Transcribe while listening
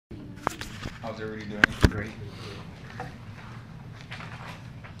How's everybody doing? Great.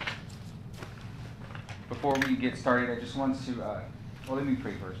 Before we get started, I just want to, let me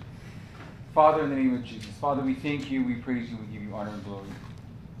pray first. Father, in the name of Jesus, Father, we thank you, we praise you, we give you honor and glory.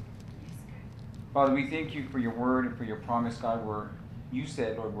 Father, we thank you for your word and for your promise, God, where you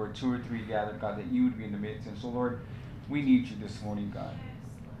said, Lord, where 2 or 3 gathered, God, that you would be in the midst. And so, Lord, we need you this morning, God.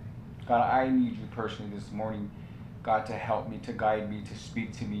 God, I need you personally this morning, God, to help me, to guide me, to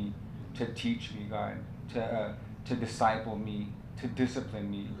speak to me, to teach me, God, to disciple me, to discipline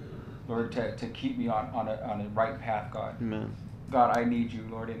me, Lord, to keep me on a right path, God. Amen. God, I need you,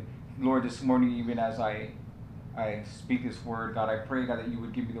 Lord. And Lord, this morning, even as I speak this word, God, I pray, God, that you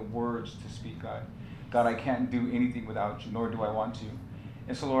would give me the words to speak, God. God, I can't do anything without you, nor do I want to.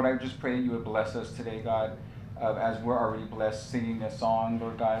 And so, Lord, I just pray that you would bless us today, God, as we're already blessed singing a song,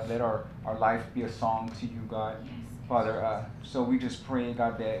 Lord God. Let our life be a song to you, God. Father, so we just pray,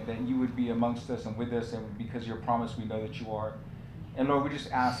 God, that you would be amongst us and with us, and because your promise, we know that you are. And Lord, we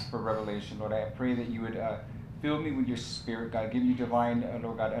just ask for revelation, Lord. I pray that you would fill me with your spirit, God. Give me divine,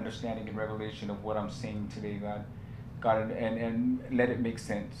 Lord God, understanding and revelation of what I'm saying today, God. God, and let it make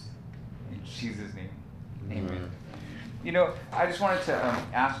sense. In Jesus' name, amen. You know, I just wanted to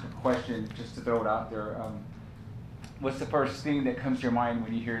ask a question, just to throw it out there. What's the first thing that comes to your mind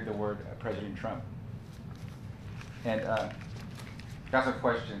when you hear the word President Trump? And that's a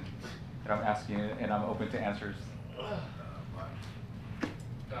question that I'm asking, and I'm open to answers.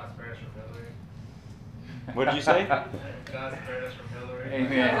 God's prayers from Hillary. What did you say? God's prayers from Hillary.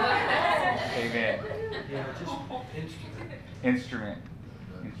 Amen. Amen. Yeah, just instrument. Instrument.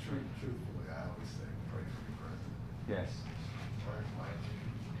 Truthfully, I always say, pray for the president. Yes. Pray for my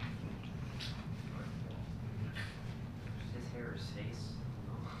His hair or his face?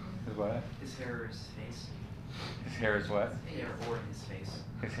 Is what? His hair or his face? His hair is what? Hair or his face.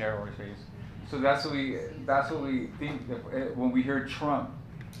 His hair or his face. So that's what we think that when we hear Trump.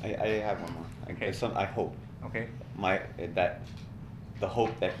 I have one more. Okay. I hope. Okay. The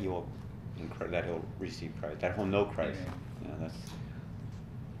hope that he'll receive Christ, that he'll know Christ. Amen. Yeah, that's.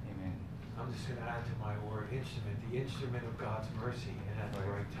 Amen. I'm just going to add to my word, instrument, the instrument of God's mercy, and at the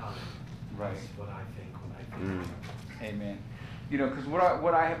right time. Right. That's what I think when I think. Amen. You know, because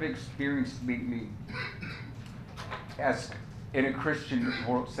what I have experienced lately, as in a Christian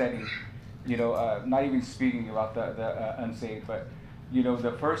world setting, you know, not even speaking about the unsaved, but you know,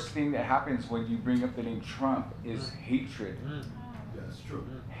 the first thing that happens when you bring up the name Trump is hatred. Yeah, it's true.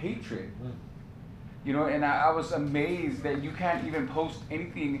 Hatred. You know, and I was amazed that you can't even post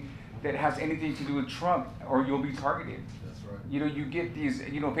anything that has anything to do with Trump, or you'll be targeted. That's right. You know, you get these,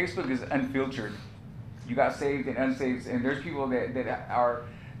 you know, Facebook is unfiltered. You got saved and unsaved, and there's people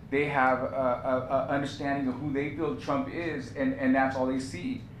they have a understanding of who they feel Trump is, and that's all they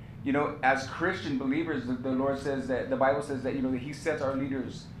see. You know, as Christian believers, the Lord says that, the Bible says that, you know, that he sets our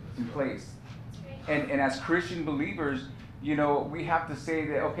leaders in place. And as Christian believers, you know, we have to say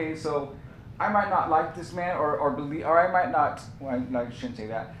that, okay, so I might not like this man or believe, or I might not, well, I shouldn't say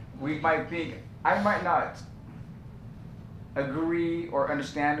that. We might think, I might not agree or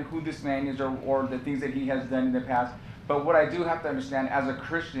understand who this man is or the things that he has done in the past. But what I do have to understand as a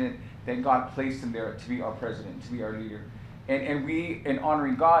Christian, that God placed him there to be our president, to be our leader. And we, in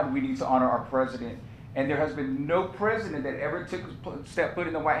honoring God, we need to honor our president. And there has been no president that ever stepped foot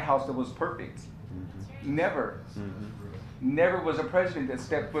in the White House that was perfect. Mm-hmm. Never. Mm-hmm. Never was a president that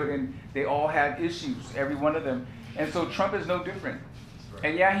stepped foot in. They all had issues, every one of them. And so Trump is no different. Right.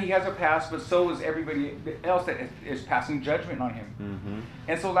 And yeah, he has a past, but so is everybody else that is passing judgment on him. Mm-hmm.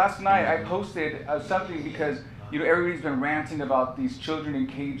 And so last night I posted something because, you know, everybody's been ranting about these children in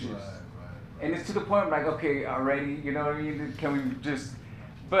cages. Right. And it's to the point, I'm like, okay, already, you know what I mean? Can we just...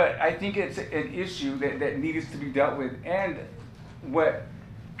 But I think it's an issue that needs to be dealt with. And what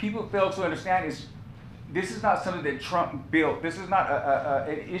people fail to understand is this is not something that Trump built. This is not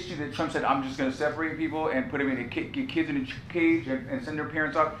an issue that Trump said, I'm just going to separate people and put them in get kids in a cage and send their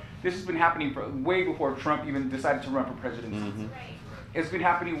parents off. This has been happening for way before Trump even decided to run for presidency. Mm-hmm. It's been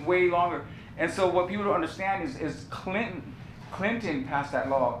happening way longer. And so what people don't understand is Clinton passed that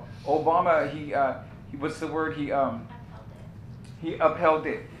law. Obama, he what's the word? He upheld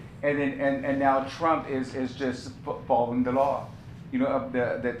it, and then and now Trump is just following the law, you know,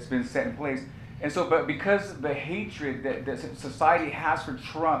 that's been set in place. And so, but because the hatred that society has for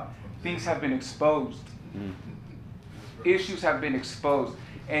Trump, things have been exposed. Issues have been exposed,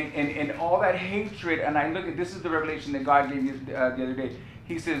 and all that hatred. And I look at this is the revelation that God gave me the other day.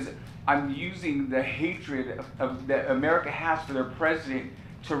 He says, I'm using the hatred that America has for their president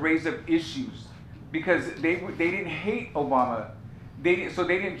to raise up issues, because they didn't hate Obama. So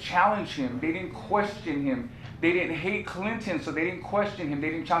they didn't challenge him. They didn't question him. They didn't hate Clinton, so they didn't question him.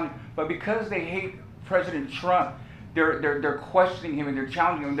 They didn't challenge him. But because they hate President Trump, they're questioning him and they're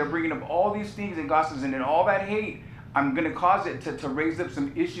challenging him. They're bringing up all these things, and God says, and in all that hate, I'm going to cause it to raise up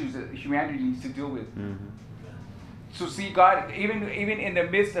some issues that humanity needs to deal with. Mm-hmm. So see, God, even in the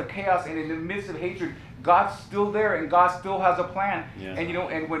midst of chaos and in the midst of hatred, God's still there and God still has a plan. Yeah. And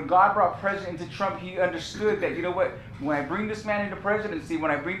and when God brought President into Trump, he understood that, what, when I bring this man into presidency,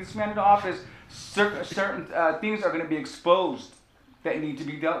 when I bring this man into office, certain things are going to be exposed that need to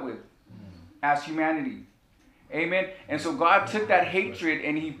be dealt with as humanity. Amen. And so God took that hatred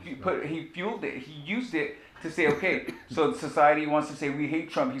and he fueled it. He used it to say, okay, so society wants to say we hate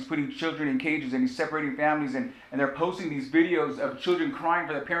Trump. He's putting children in cages and he's separating families, and they're posting these videos of children crying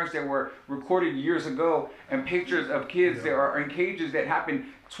for their parents that were recorded years ago, and pictures of kids that are in cages that happened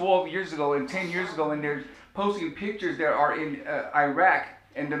 12 years ago and 10 years ago, and they're posting pictures that are in Iraq,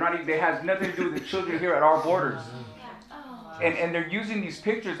 and they has nothing to do with the children here at our borders. And they're using these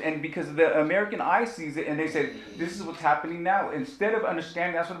pictures, and because the American eye sees it, and they said, this is what's happening now. Instead of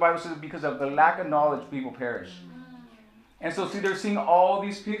understanding, that's what the Bible says, because of the lack of knowledge, people perish. And so, see, they're seeing all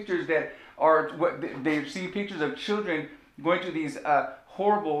these pictures that are, they're seeing pictures of children going through these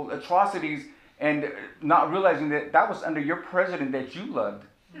horrible atrocities, and not realizing that was under your president that you loved.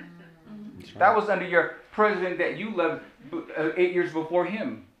 Right. That was under your president that you loved 8 years before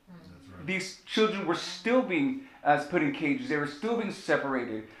him. Right. These children were still being put in cages. They were still being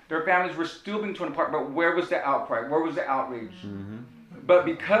separated. Their families were still being torn apart. But where was the outcry? Where was the outrage? Mm-hmm. But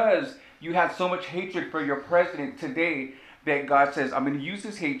because you had so much hatred for your president today, that God says, I'm going to use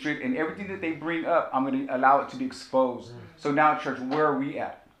this hatred, and everything that they bring up, I'm going to allow it to be exposed. So now, church, where are we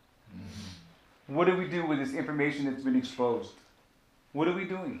at? What do we do with this information that's been exposed? What are we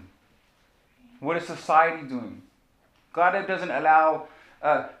doing? What is society doing? God doesn't allow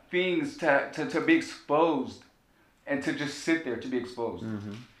things to be exposed and to just sit there to be exposed.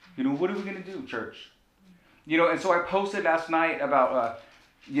 Mm-hmm. What are we going to do, church? And so I posted last night about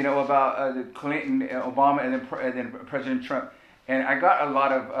the Clinton, Obama, and then President Trump, and I got a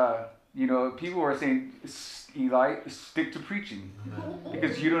lot of people were saying, Eli, stick to preaching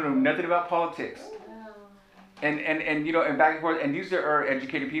because you don't know nothing about politics. And back and forth, and these are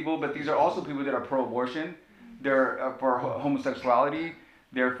educated people, but these are also people that are pro-abortion. They're for homosexuality.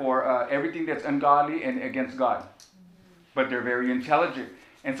 They're for everything that's ungodly and against God. But they're very intelligent.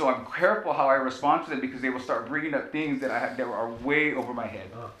 And so I'm careful how I respond to them, because they will start bringing up things that are way over my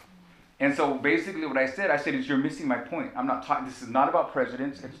head. And so basically what I said is, you're missing my point. I'm not talking, this is not about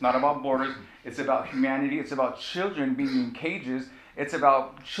presidents. It's not about borders. It's about humanity. It's about children being in cages. It's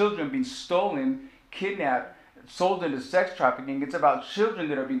about children being stolen, kidnapped, sold into sex trafficking. It's about children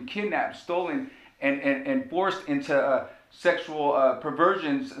that are being kidnapped, stolen, and forced into sexual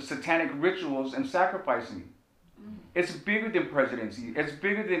perversions, satanic rituals, and sacrificing. It's bigger than presidency. It's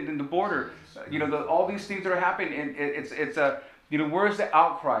bigger than the border. All these things that are happening, and where's the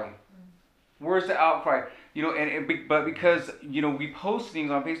outcry? Where's the outcry? But because we post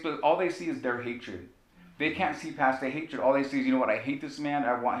things on Facebook, all they see is their hatred. They can't see past the hatred. All they see is, I hate this man.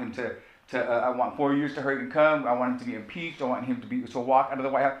 I want him I want 4 years to hurry and come. I want him to be impeached. I want him to walk out of the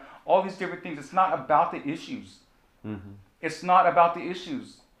White House. All these different things. It's not about the issues. Mm-hmm. It's not about the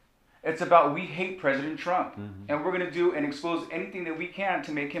issues. It's about, we hate President Trump. Mm-hmm. And we're going to do and expose anything that we can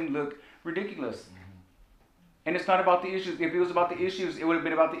to make him look ridiculous. And it's not about the issues. If it was about the issues, it would have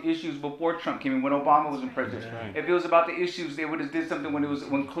been about the issues before Trump came in, when Obama was in president. Right. If it was about the issues, they would have did something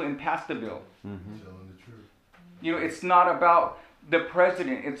when Clinton passed the bill. Mm-hmm. Telling the truth. It's not about the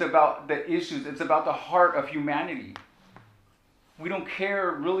president. It's about the issues. It's about the heart of humanity. We don't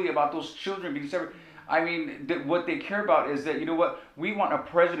care really about those children being separated. I mean, what they care about is that, we want a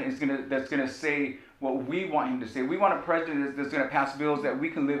president that's gonna say what we want him to say. We want a president that's gonna pass bills that we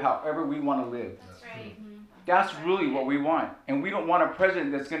can live however we want to live. That's right. That's really what we want. And we don't want a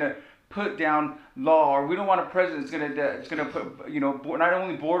president that's gonna put down law, or we don't want a president that's gonna put, not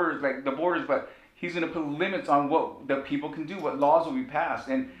only borders, like the borders, but he's gonna put limits on what the people can do, what laws will be passed.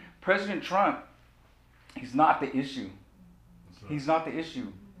 And President Trump, he's not the issue. He's not the issue.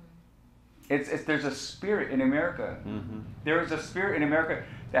 There's a spirit in America. Mm-hmm. There is a spirit in America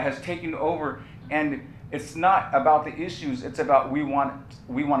that has taken over, and it's not about the issues. It's about we want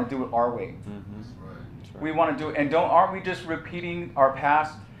to do it our way. Mm-hmm. That's right. We want to do it, and aren't we just repeating our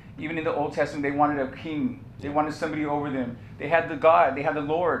past? Even in the Old Testament, they wanted a king. They wanted somebody over them. They had the God. They had the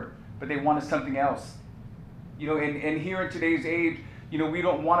Lord, but they wanted something else. And here in today's age, we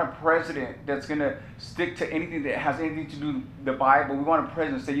don't want a president that's going to stick to anything that has anything to do with the Bible. We want a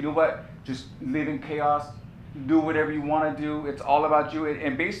president to say, just live in chaos, Do whatever you want to do. It's all about you.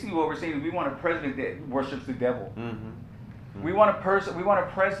 And basically, what we're saying is we want a president that worships the devil. We want a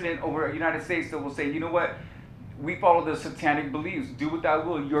president over the United States that will say, you know what? We follow the satanic beliefs. Do what thou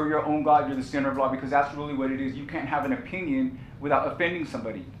will. You're your own God. You're the center of law, because that's really what it is. You can't have an opinion without offending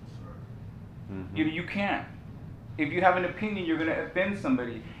somebody. You can't. If you have an opinion, you're going to offend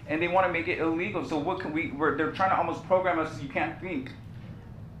somebody, and they want to make it illegal. So what can they're trying to almost program us. You can't think.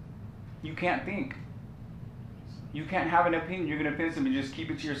 You can't think. You can't have an opinion. You're going to offend somebody. Just keep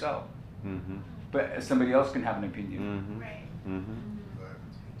it to yourself. But somebody else can have an opinion. Right.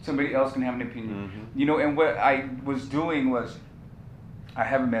 Somebody else can have an opinion. You know, and what I was doing was, I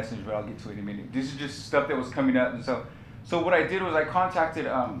have a message, but I'll get to it in a minute. This is just stuff that was coming up, and so what I did was I contacted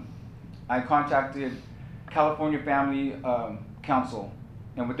California Family Council,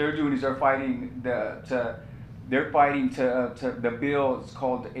 and what they're doing is they're fighting the bill. It's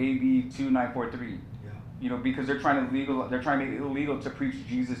called AB 2943. You know, because they're trying to make it illegal to preach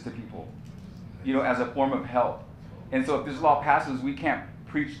Jesus to people, you know, as a form of help. And so if this law passes, we can't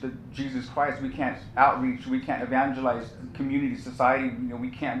preach the Jesus Christ. We can't outreach. We can't evangelize community, society. You know, we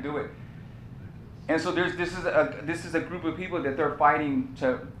can't do it. And so this is a group of people that they're fighting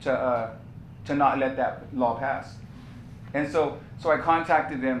to not let that law pass. And so I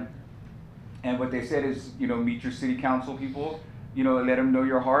contacted them, and what they said is, you know, meet your city council people, you know, let them know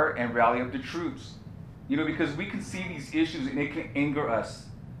your heart and rally up the troops. You know, because we can see these issues and it can anger us.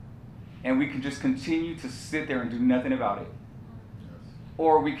 And we can just continue to sit there and do nothing about it.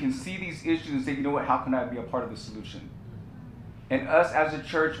 Or we can see these issues and say, you know what, how can I be a part of the solution? And us as a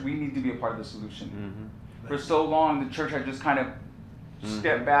church, we need to be a part of the solution. For so long, the church has just kind of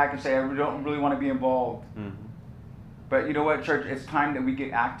stepped back and say, I don't really want to be involved. But you know what, church, it's time that we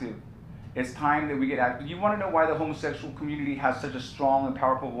get active. It's time that we get active. You want to know why the homosexual community has such a strong and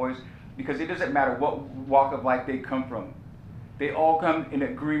powerful voice? Because it doesn't matter what walk of life they come from. They all come in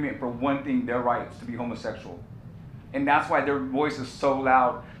agreement for one thing, their rights to be homosexual. And that's why their voice is so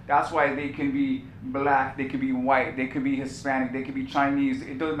loud. That's why they can be black, they can be white, they can be Hispanic, they can be Chinese.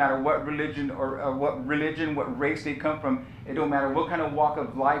 It doesn't matter what religion what race they come from. It don't matter what kind of walk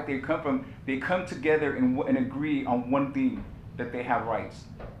of life they come from. They come together and agree on one thing, that they have rights.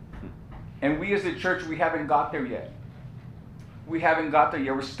 And we as a church, we haven't got there yet. We haven't got there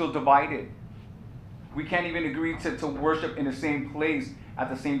yet. We're still divided. We can't even agree to worship in the same place at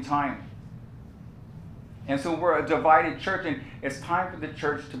the same time. And so we're a divided church, and it's time for the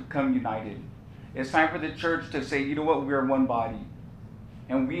church to become united. It's time for the church to say, you know what, we're one body.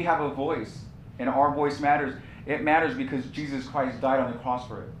 And we have a voice, and our voice matters. It matters because Jesus Christ died on the cross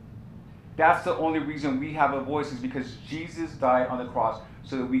for it. That's the only reason we have a voice, is because Jesus died on the cross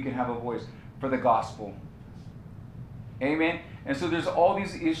so that we can have a voice for the gospel. Amen? And so there's all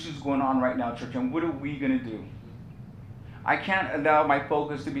these issues going on right now, church, and what are we going to do? I can't allow my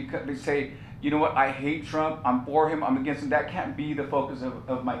focus to say, you know what, I hate Trump, I'm for him, I'm against him. That can't be the focus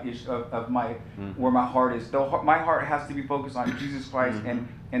of my issue, where my heart is. My heart has to be focused on Jesus Christ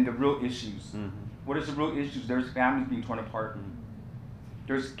and the real issues. What is the real issues? There's families being torn apart.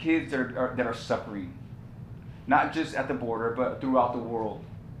 There's kids that are suffering, not just at the border, but throughout the world,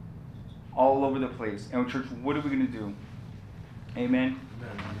 all over the place. And church, what are we going to do? Amen.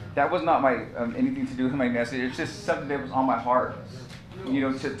 That was not my anything to do with my message. It's just something that was on my heart, you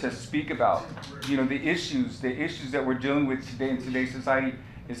know, to speak about. You know, the issues that we're dealing with today in today's society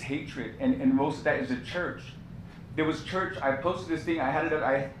is hatred, and most of that is the church. There was church. I posted this thing. I had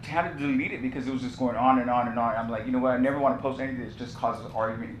to delete it because it was just going on and on and on. I'm like, you know what? I never want to post anything that just causes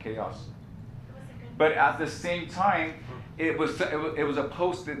argument and chaos. But at the same time, it was a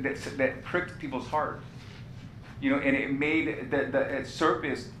post that pricked people's heart. You know, and it made it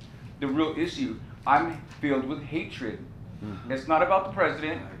surfaced the real issue. I'm filled with hatred. It's not about the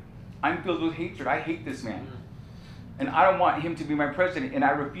president. I'm filled with hatred. I hate this man. And I don't want him to be my president. And I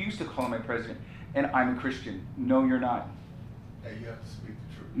refuse to call him my president. And I'm a Christian. No, you're not. Hey, you have to speak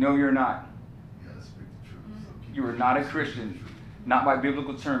the truth. No, you're not. You have to speak the truth. So You are not a Christian. Not by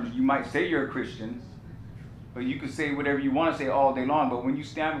biblical terms. You might say you're a Christian, but you can say whatever you want to say all day long. But when you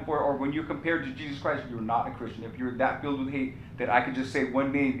stand before, or when you're compared to Jesus Christ, you're not a Christian. If you're that filled with hate that I could just say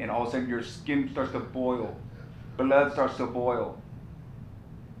one name and all of a sudden your skin starts to boil. Blood starts to boil.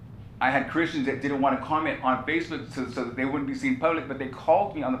 I had Christians that didn't want to comment on Facebook so that they wouldn't be seen public, but they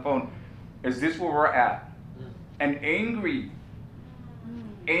called me on the phone. Is this where we're at? And angry,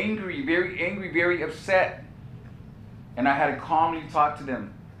 very upset. And I had to calmly talk to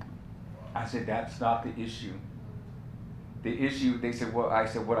them. I said, that's not the issue. The issue, they said, well, I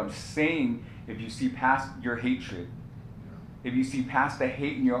said, what I'm saying, if you see past your hatred, if you see past the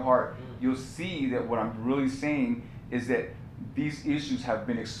hate in your heart, you'll see that what I'm really saying is that these issues have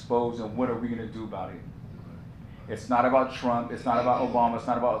been exposed, and what are we going to do about it? It's not about Trump. It's not about Obama. It's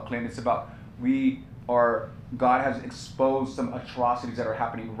not about Clinton. It's about God has exposed some atrocities that are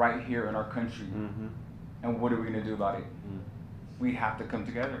happening right here in our country. Mm-hmm. And what are we going to do about it? Mm. We have to come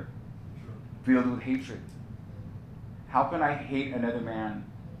together, filled with hatred. How can I hate another man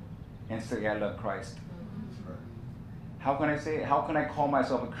and say I love Christ? How can I say it? How can I call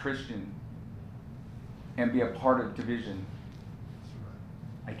myself a Christian and be a part of division?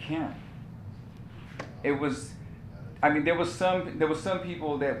 I can't. There was some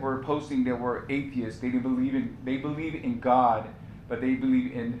people that were posting that were atheists. They believe in God, but they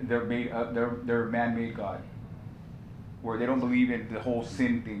believe in their man-made God, where they don't believe in the whole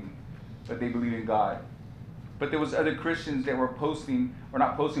sin thing, but they believe in God. But there was other Christians that were posting, or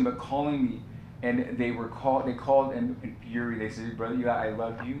not posting, but calling me, and they called in fury. They said, "Brother, I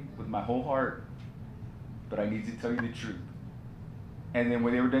love you with my whole heart, but I need to tell you the truth." And then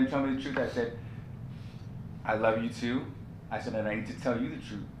when they were done telling me the truth, I said, "I love you too." I said, "And I need to tell you the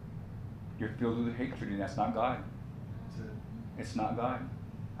truth. You're filled with hatred, and that's not God. It's not God."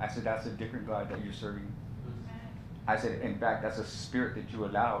 I said, "That's a different God that you're serving." I said, "In fact, that's a spirit that you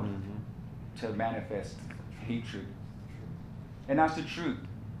allowed to manifest hatred." And that's the truth.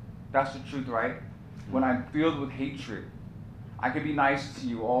 That's the truth, right? When I'm filled with hatred, I can be nice to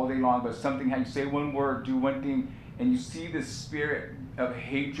you all day long, but you say one word, do one thing, and you see this spirit of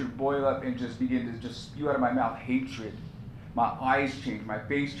hatred boil up and just begin to just spew out of my mouth hatred. My eyes change, my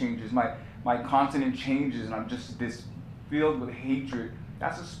face changes, my consonant changes, and I'm just this filled with hatred.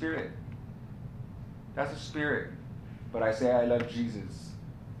 That's a spirit. That's a spirit. But I say I love Jesus,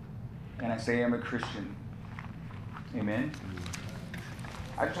 and I say I'm a Christian. Amen?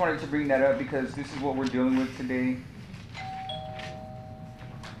 I just wanted to bring that up because this is what we're dealing with today.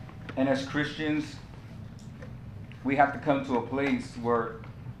 And as Christians, we have to come to a place where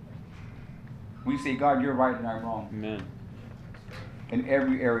we say, "God, you're right and I'm wrong." Amen. In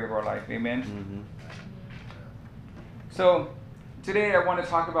every area of our life. Amen? Mm-hmm. So, today I want to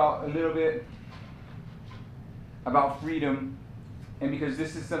talk about a little bit about freedom. And because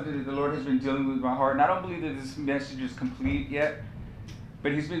this is something that the Lord has been dealing with my heart. And I don't believe that this message is complete yet.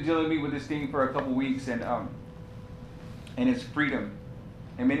 But He's been dealing with me with this thing for a couple weeks. And it's freedom.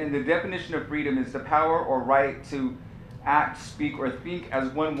 Amen. And the definition of freedom is the power or right to act, speak, or think as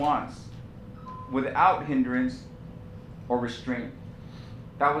one wants, without hindrance or restraint.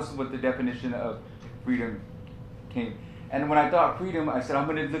 That was what the definition of freedom came. And when I thought freedom, I said, I'm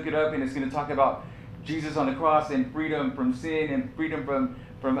going to look it up, and it's going to talk about Jesus on the cross and freedom from sin and freedom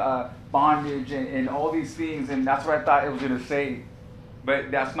from bondage and all these things. And that's what I thought it was going to say. But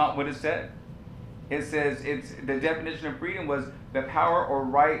that's not what it said. It says the definition of freedom was the power or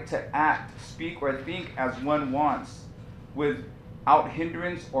right to act, speak, or think as one wants, without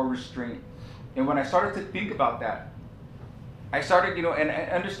hindrance or restraint. And when I started to think about that, I started, and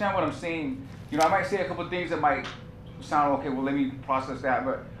understand what I'm saying. I might say a couple of things that might sound okay. Well, let me process that.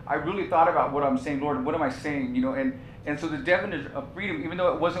 But I really thought about what I'm saying. Lord, what am I saying? And so the definition of freedom, even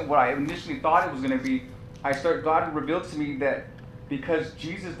though it wasn't what I initially thought it was going to be, God revealed to me that because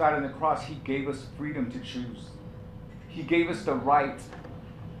Jesus died on the cross, He gave us freedom to choose. He gave us the right.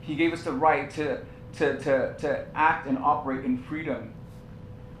 He gave us the right to act and operate in freedom.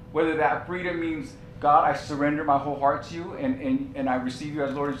 Whether that freedom means, God, I surrender my whole heart to you and I receive you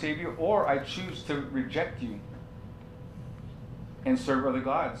as Lord and Savior, or I choose to reject you and serve other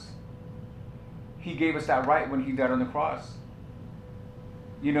gods. He gave us that right when He died on the cross.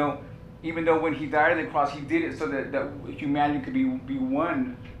 Even though when He died on the cross, He did it so that humanity could be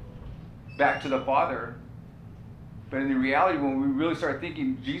won back to the Father. But in the reality, when we really start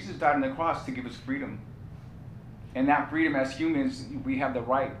thinking, Jesus died on the cross to give us freedom. And that freedom, as humans, we have the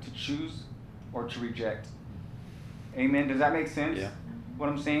right to choose or to reject. Amen. Does that make sense? Yeah. What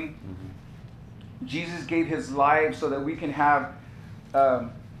I'm saying? Mm-hmm. Jesus gave His life so that we can have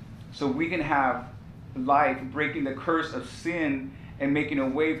life, breaking the curse of sin and making a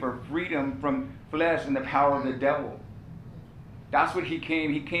way for freedom from flesh and the power of the devil. That's what He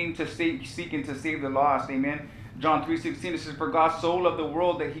came. He came to seek and to save the lost. Amen. John 3:16, it says, "For God so loved the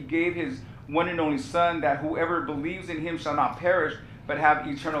world that He gave His one and only Son, that whoever believes in Him shall not perish, but have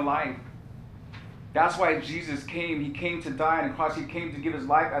eternal life." That's why Jesus came. He came to die on the cross. He came to give His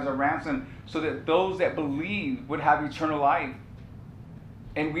life as a ransom so that those that believe would have eternal life.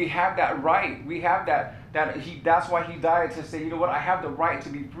 And we have that right. We have that's why He died, to say, I have the right to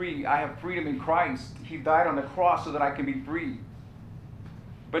be free. I have freedom in Christ. He died on the cross so that I can be free.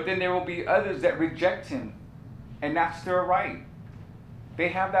 But then there will be others that reject Him. And that's their right. They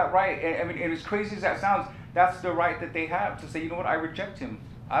have that right. And, I mean, and as crazy as that sounds, that's the right that they have to say, you know what, I reject him.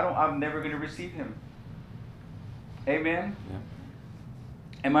 I'm never going to receive him. Amen? Yeah.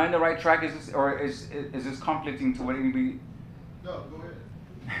 Am I on the right track? Is this conflicting to what anybody? No, go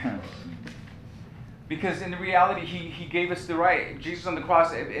ahead. Because in reality, he gave us the right. Jesus on the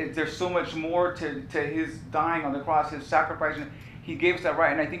cross, there's so much more to his dying on the cross, his sacrifice. He gave us that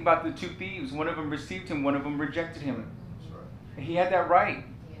right. And I think about the two thieves. One of them received him, one of them rejected him. That's right. He had that right.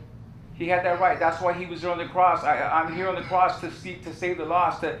 He had that right. That's why he was there on the cross. I'm here on the cross to seek to save the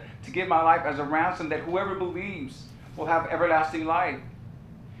lost, to give my life as a ransom, that whoever believes will have everlasting life.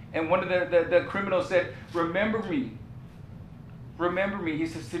 And one of the criminals said, remember me. Remember me. He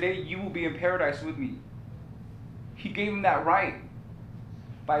says, today you will be in paradise with me. He gave him that right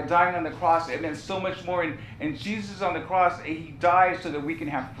by dying on the cross, and then so much more. And Jesus on the cross, he died so that we can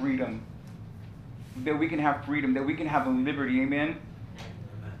have freedom. That we can have freedom, that we can have liberty. Amen?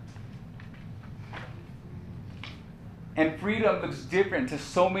 And freedom looks different to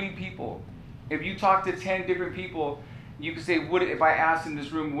so many people. If you talk to 10 different people, you can say, "What if I asked in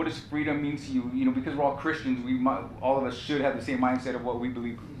this room, what does freedom mean to you?" You know, because we're all Christians, all of us should have the same mindset of what we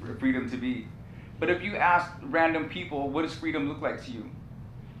believe freedom to be. But if you ask random people, what does freedom look like to you?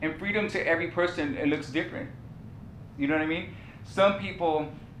 And freedom to every person, it looks different. You know what I mean? Some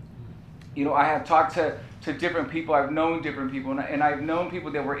people, you know, I have talked to different people, I've known different people, and I've known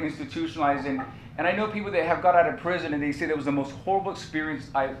people that were institutionalized, and I know people that have got out of prison and they say that was the most horrible experience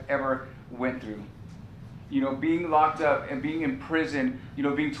I've ever went through. You know, being locked up and being in prison, you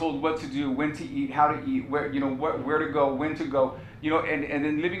know, being told what to do, when to eat, how to eat, where, you know, where to go, when to go, you know, and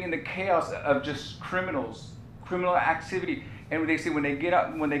then living in the chaos of just criminal activity. And when they say when they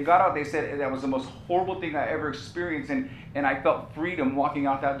got out, they said that was the most horrible thing I ever experienced, and I felt freedom walking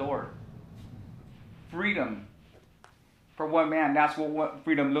out that door. Freedom. For one man, that's what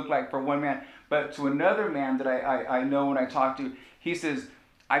freedom looked like for one man. But to another man that I know and I talk to, he says,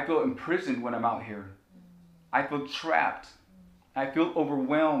 I feel imprisoned when I'm out here. I feel trapped. I feel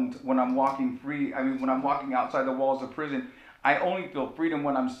overwhelmed when I'm walking free. I mean, when I'm walking outside the walls of prison. I only feel freedom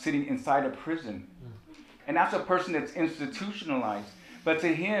when I'm sitting inside a prison. And that's a person that's institutionalized. But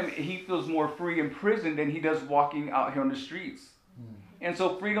to him, he feels more free in prison than he does walking out here on the streets. And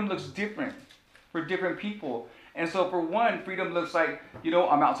so freedom looks different for different people. And so for one, freedom looks like, you know,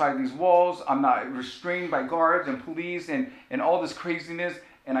 I'm outside these walls. I'm not restrained by guards and police and all this craziness.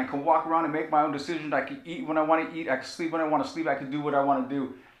 And I can walk around and make my own decisions. I can eat when I want to eat. I can sleep when I want to sleep. I can do what I want to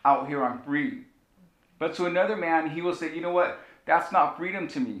do. Out here, I'm free. But to another man, he will say, you know what? That's not freedom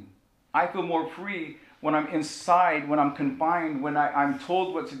to me. I feel more free when I'm inside, when I'm confined, when I'm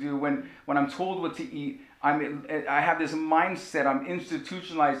told what to do, when I'm told what to eat. I have this mindset. I'm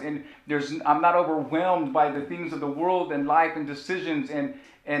institutionalized, and I'm not overwhelmed by the things of the world and life and decisions. And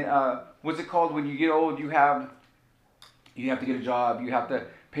what's it called when you get old? You have to get a job. You have to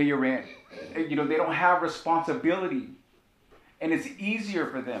pay your rent. You know, they don't have responsibility. And it's easier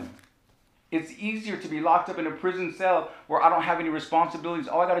for them. It's easier to be locked up in a prison cell where I don't have any responsibilities.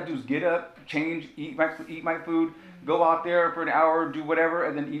 All I got to do is get up, change, eat my food, go out there for an hour, do whatever,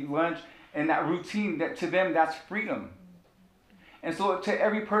 and then eat lunch. And that routine, that to them, that's freedom. And so to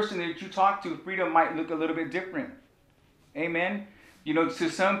every person that you talk to, freedom might look a little bit different. Amen? You know, to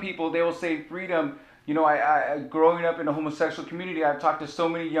some people, they will say freedom. You know, I growing up in the homosexual community, I've talked to so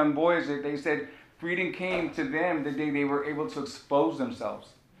many young boys that they said freedom came to them the day they were able to expose themselves.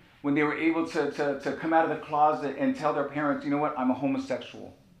 When they were able to come out of the closet and tell their parents, you know what, I'm a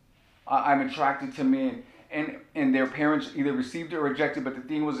homosexual. I'm attracted to men. And their parents either received it or rejected, but the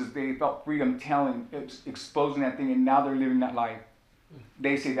thing was is they felt freedom exposing that thing, and now they're living that life.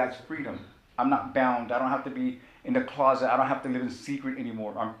 They say that's freedom. I'm not bound. I don't have to be in the closet. I don't have to live in secret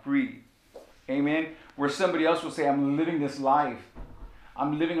anymore. I'm free. Amen? Where somebody else will say, I'm living this life.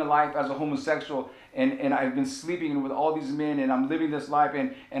 I'm living a life as a homosexual, and I've been sleeping with all these men, and I'm living this life,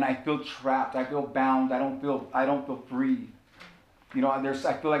 and I feel trapped. I feel bound. I don't feel free. You know, I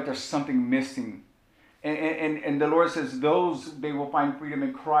feel like there's something missing. And the Lord says they will find freedom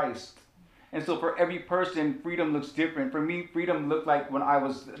in Christ. And so for every person, freedom looks different. For me, freedom looked like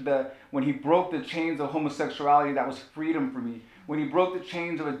when he broke the chains of homosexuality, that was freedom for me. When he broke the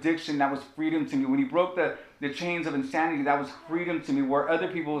chains of addiction, that was freedom to me. When he broke the chains of insanity, that was freedom to me. Where other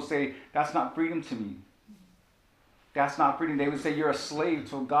people will say, that's not freedom to me. That's not freedom. They would say, you're a slave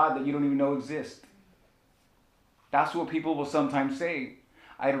to a God that you don't even know exists. That's what people will sometimes say.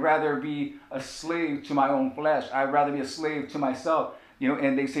 I'd rather be a slave to my own flesh. I'd rather be a slave to myself. You know,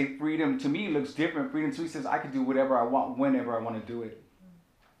 and they say freedom to me looks different. Freedom to me says I can do whatever I want, whenever I want to do it.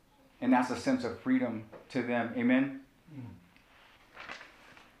 And that's a sense of freedom to them. Amen?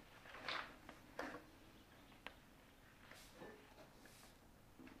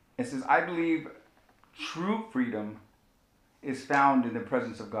 It says, I believe true freedom is found in the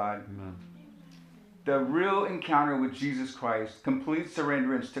presence of God. Amen. The real encounter with Jesus Christ, complete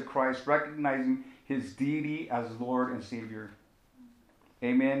surrenderance to Christ, recognizing his deity as Lord and Savior.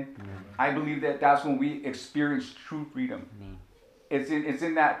 Amen. Amen. I believe that that's when we experience true freedom. Amen. It's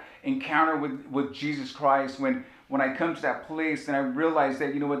in that encounter with Jesus Christ when I come to that place and I realize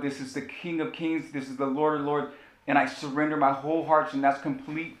that, you know what, this is the King of Kings, this is the Lord of Lords, and I surrender my whole heart, and that's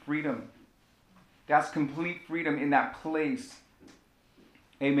complete freedom. That's complete freedom in that place.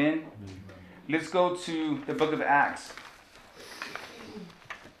 Amen. Let's go to the book of Acts.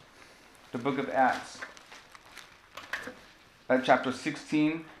 The book of Acts. Chapter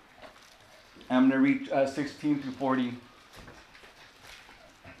 16. I'm going to read 16 through 40.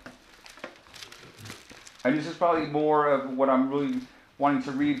 And this is probably more of what I'm really wanting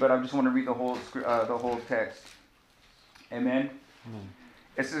to read, but I just want to read the whole text. Amen.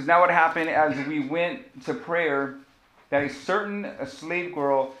 It says, now it happened as we went to prayer that a certain slave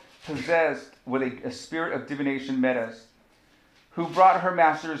girl possessed with a spirit of divination met us, who brought her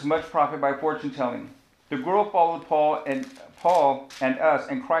masters much profit by fortune telling. The girl followed Paul and us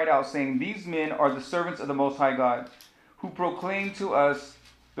and cried out, saying, these men are the servants of the Most High God, who proclaim to us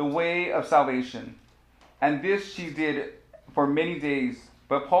the way of salvation. And this she did for many days.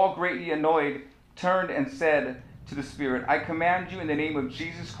 But Paul, greatly annoyed, turned and said to the spirit, I command you in the name of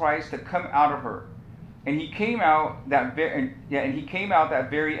Jesus Christ to come out of her. And he came out that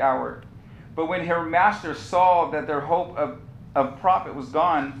very hour. But when her masters saw that their hope of profit was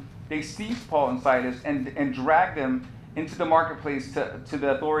gone, they seized Paul and Silas and dragged them into the marketplace to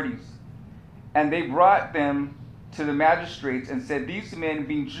the authorities. And they brought them to the magistrates and said, these men,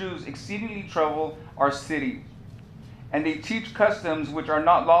 being Jews, exceedingly trouble our city. And they teach customs which are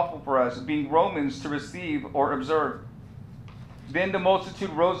not lawful for us, being Romans, to receive or observe. Then the multitude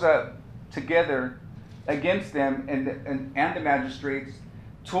rose up together against them, and the magistrates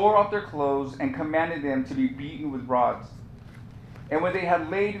tore off their clothes and commanded them to be beaten with rods. And when they had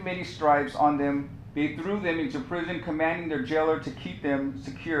laid many stripes on them, they threw them into prison, commanding their jailer to keep them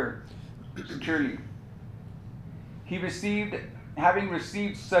securely. Having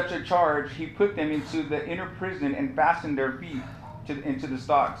received such a charge, he put them into the inner prison and fastened their feet into the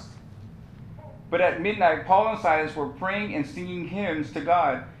stocks. But at midnight, Paul and Silas were praying and singing hymns to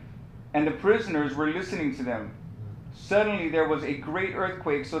God, and the prisoners were listening to them. Suddenly there was a great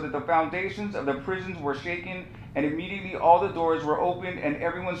earthquake, so that the foundations of the prisons were shaken, and immediately all the doors were opened, and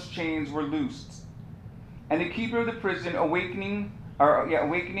everyone's chains were loosed. And the keeper of the prison, awakening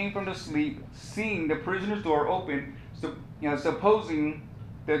from the sleep, seeing the prisoner's door open, supposing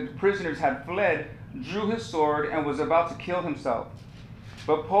the prisoners had fled, drew his sword and was about to kill himself.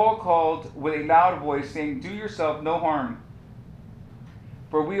 But Paul called with a loud voice, saying, do yourself no harm,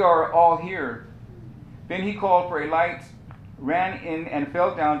 for we are all here. Then he called for a light, ran in, and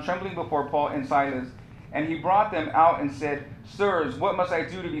fell down, trembling before Paul and Silas. And he brought them out and said, sirs, what must I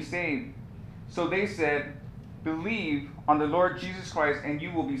do to be saved? So they said, believe on the Lord Jesus Christ, and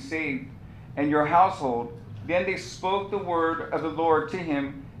you will be saved, and your household. Then they spoke the word of the Lord to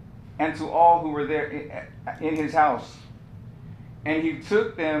him and to all who were there in his house. And he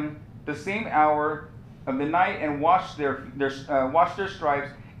took them the same hour of the night and washed their stripes,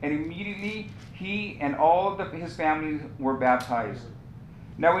 and immediately he and all his family were baptized.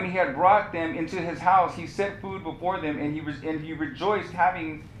 Now when he had brought them into his house, he set food before them, and he rejoiced,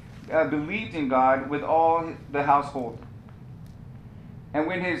 having believed in God with all the household. And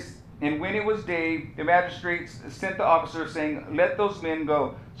when it was day, the magistrates sent the officer, saying, let those men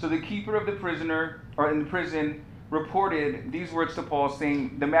go. So the keeper of the prison reported these words to Paul,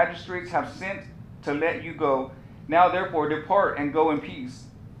 saying, the magistrates have sent to let you go. Now therefore depart and go in peace.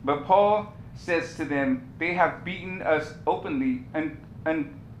 But Paul says to them, they have beaten us openly,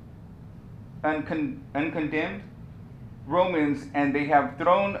 uncondemned Romans, and they have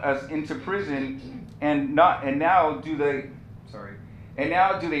thrown us into prison, and now do they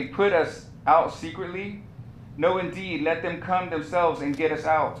put us out secretly? No, indeed, let them come themselves and get us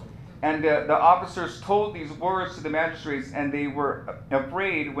out. And the officers told these words to the magistrates, and they were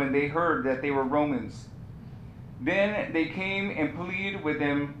afraid when they heard that they were Romans. Then they came and pleaded with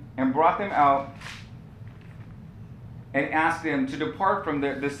them and brought them out and asked them to depart from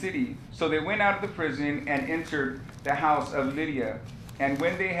the city. So they went out of the prison and entered the house of Lydia. And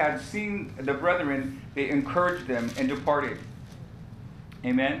when they had seen the brethren, they encouraged them and departed.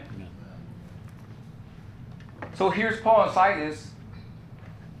 Amen? Amen. So here's Paul and Silas.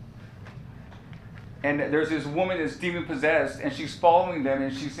 And there's this woman that's demon possessed, and she's following them,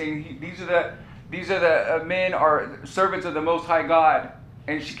 and she's saying, these are the men are servants of the Most High God.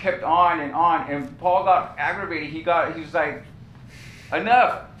 And she kept on, and Paul got aggravated. He was like,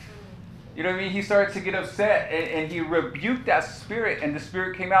 enough. You know what I mean? He started to get upset, and he rebuked that spirit, and the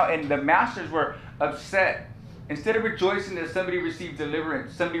spirit came out, and the masters were upset. Instead of rejoicing that somebody received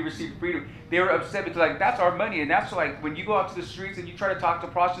deliverance, somebody received freedom, they were upset because, like, that's our money. And that's like when you go out to the streets and you try to talk to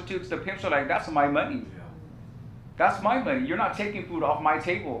prostitutes, the pimps are like, that's my money. That's my money. You're not taking food off my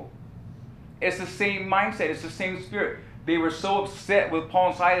table. It's the same mindset. It's the same spirit. They were so upset with Paul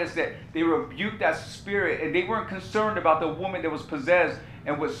and Silas that they rebuked that spirit, and they weren't concerned about the woman that was possessed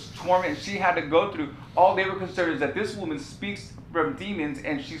and was tormented she had to go through. All they were concerned is that this woman speaks from demons,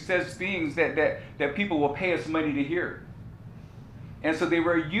 and she says things that people will pay us money to hear. And so they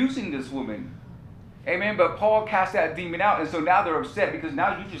were using this woman. Amen. But Paul cast that demon out, and so now they're upset because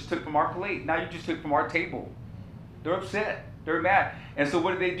now you just took from our plate. Now you just took from our table. They're upset. They're mad. And so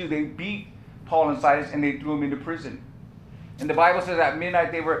what did? They beat Paul and Silas, and they threw them into prison. And the Bible says at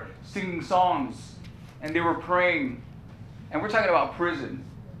midnight they were singing songs, and they were praying. And we're talking about prison.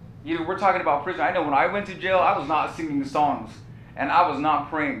 You know, we're talking about prison. I know when I went to jail, I was not singing songs, and I was not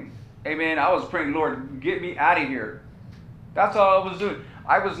praying. Amen. I was praying, Lord, get me out of here. That's all I was doing.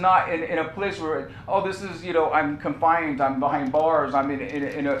 I was not in a place where, oh, this is, you know, I'm confined, I'm behind bars, I'm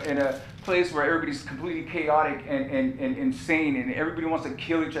in a place where everybody's completely chaotic and insane, and everybody wants to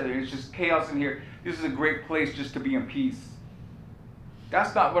kill each other. It's just chaos in here. This is a great place just to be in peace.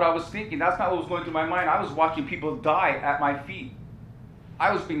 That's not what I was thinking. That's not what was going through my mind. I was watching people die at my feet.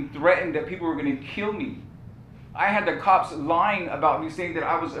 I was being threatened that people were going to kill me. I had the cops lying about me, saying that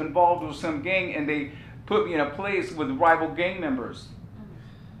I was involved with some gang, and they put me in a place with rival gang members.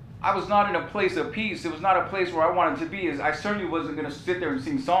 I was not in a place of peace. It was not a place where I wanted to be. I certainly wasn't going to sit there and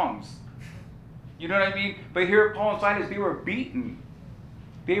sing songs. You know what I mean? But here, Paul and Silas, they were beaten.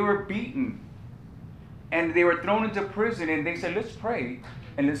 They were beaten. And they were thrown into prison, and they said, let's pray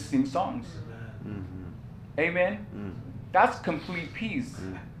and let's sing songs. Mm-hmm. Amen? Mm-hmm. That's complete peace.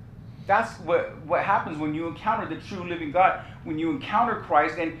 Mm-hmm. That's what happens when you encounter the true living God, when you encounter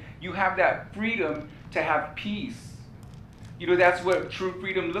Christ, and you have that freedom to have peace. You know, that's what true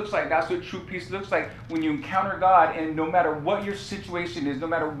freedom looks like. That's what true peace looks like when you encounter God, and no matter what your situation is, no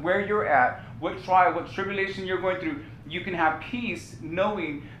matter where you're at, what trial, what tribulation you're going through, you can have peace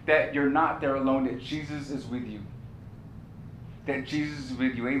knowing that you're not there alone, that Jesus is with you. That Jesus is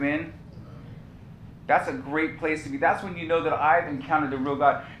with you. Amen? That's a great place to be. That's when you know that I've encountered the real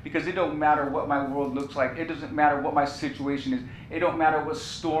God, because it don't matter what my world looks like. It doesn't matter what my situation is. It don't matter what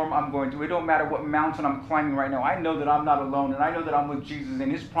storm I'm going through. It don't matter what mountain I'm climbing right now. I know that I'm not alone, and I know that I'm with Jesus,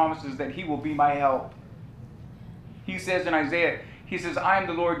 and his promise is that he will be my help. He says in Isaiah, he says, I am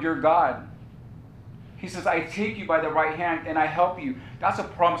the Lord your God. He says, I take you by the right hand and I help you. That's a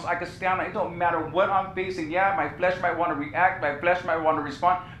promise I can stand on. It don't matter what I'm facing. Yeah, my flesh might want to react. My flesh might want to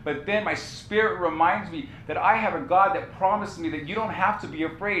respond. But then my spirit reminds me that I have a God that promised me that you don't have to be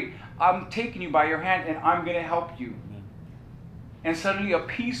afraid. I'm taking you by your hand and I'm going to help you. Amen. And suddenly a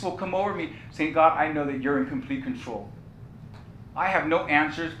peace will come over me saying, God, I know that you're in complete control. I have no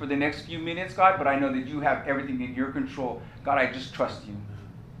answers for the next few minutes, God, but I know that you have everything in your control. God, I just trust you.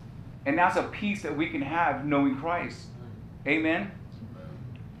 And that's a peace that we can have knowing Christ. Amen?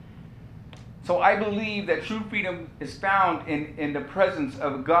 So I believe that true freedom is found in the presence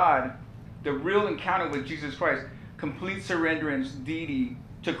of God, the real encounter with Jesus Christ, complete surrenderance, deity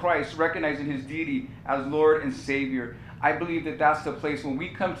to Christ, recognizing his deity as Lord and Savior. I believe that that's the place. When we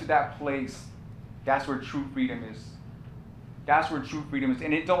come to that place, that's where true freedom is. That's where true freedom is.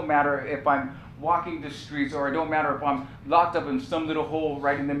 And it don't matter if I'm walking the streets, or it don't matter if I'm locked up in some little hole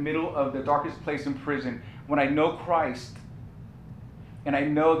right in the middle of the darkest place in prison. When I know Christ, and I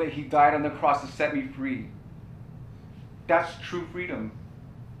know that he died on the cross to set me free, that's true freedom.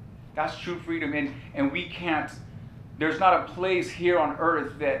 That's true freedom. And we can't, there's not a place here on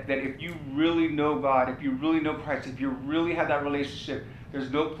earth that if you really know God, if you really know Christ, if you really have that relationship,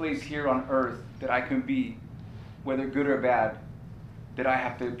 there's no place here on earth that I can be, whether good or bad, that I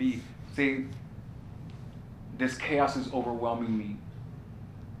have to be, say, this chaos is overwhelming me.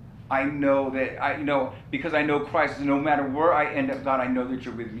 I know that, because I know Christ, no matter where I end up, God, I know that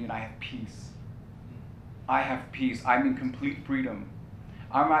you're with me and I have peace. I have peace. I'm in complete freedom.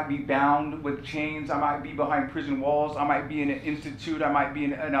 I might be bound with chains. I might be behind prison walls. I might be in an institute. I might be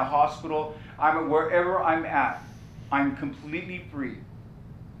in a hospital. Wherever I'm at, I'm completely free.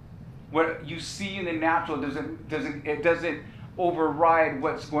 What you see in the natural doesn't override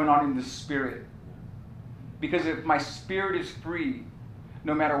what's going on in the spirit. Because if my spirit is free,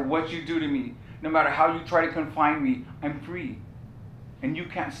 no matter what you do to me, no matter how you try to confine me, I'm free. And you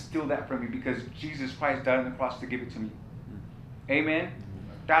can't steal that from me because Jesus Christ died on the cross to give it to me. Amen?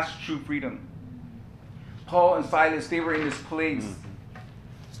 That's true freedom. Paul and Silas, they were in this place.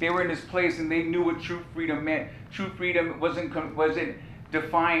 They were in this place and they knew what true freedom meant. True freedom wasn't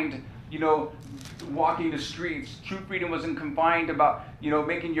defined, walking the streets. True freedom wasn't confined about,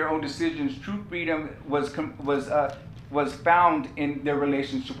 making your own decisions. True freedom was found in their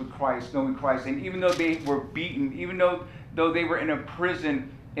relationship with Christ, knowing Christ. And even though they were beaten, even though they were in a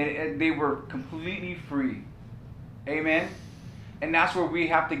prison, and they were completely free. Amen? And that's where we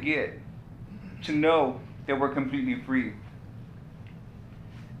have to get, to know that we're completely free.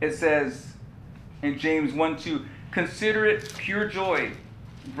 It says in James 1:2, consider it pure joy,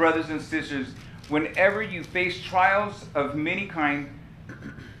 brothers and sisters, whenever you face trials of many kinds.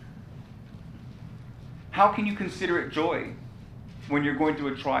 How can you consider it joy when you're going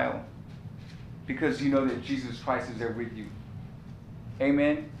through a trial? Because you know that Jesus Christ is there with you.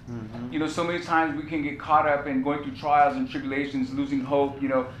 Amen? Mm-hmm. So many times we can get caught up in going through trials and tribulations, losing hope.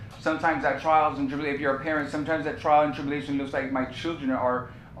 Sometimes that trials and tribulations, if you're a parent, sometimes that trial and tribulation looks like my children are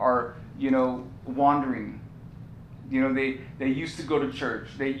wandering. They used to go to church.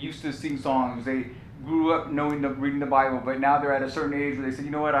 They used to sing songs. They grew up reading the Bible, but now they're at a certain age where they say,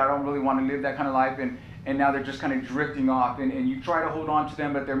 you know what, I don't really want to live that kind of life, and now they're just kind of drifting off, and you try to hold on to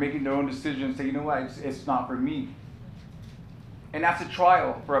them, but they're making their own decisions, say, you know what, it's not for me. And that's a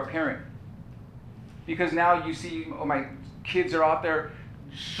trial for a parent. Because now you see, my kids are out there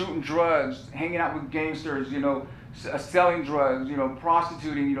shooting drugs, hanging out with gangsters, selling drugs,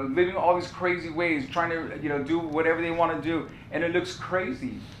 prostituting, living all these crazy ways, trying to, do whatever they want to do. And it looks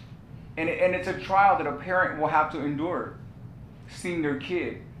crazy. And it's a trial that a parent will have to endure, seeing their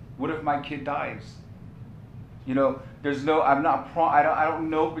kid. What if my kid dies? I don't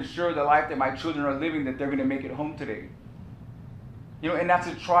know for sure the life that my children are living, that they're going to make it home today. And that's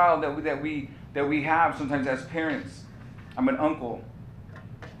a trial that we have sometimes as parents. I'm an uncle.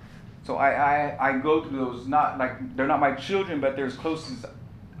 So I go through those, not like they're not my children, but they're as close as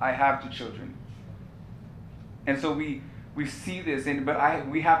I have to children. And so we see this, but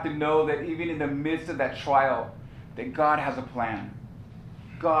we have to know that even in the midst of that trial, that God has a plan.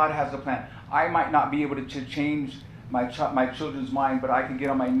 God has a plan. I might not be able to change my children's mind, but I can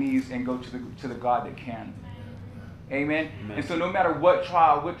get on my knees and go to the God that can. Amen? Amen. And so no matter what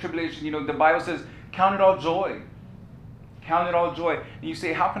trial, what tribulation, the Bible says, count it all joy. Count it all joy. And you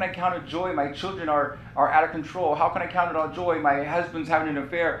say, how can I count it joy? My children are out of control. How can I count it all joy? My husband's having an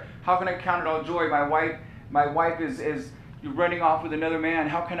affair. How can I count it all joy? My wife is running off with another man.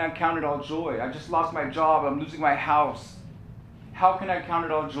 How can I count it all joy? I just lost my job. I'm losing my house. How can I count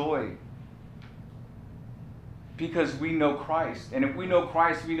it all joy? Because we know Christ. And if we know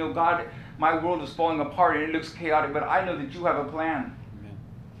Christ, we know God. My world is falling apart and it looks chaotic, but I know that you have a plan. Amen.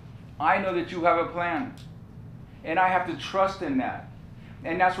 I know that you have a plan. And I have to trust in that.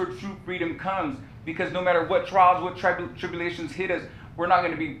 And that's where true freedom comes. Because no matter what trials, what tribulations hit us, we're not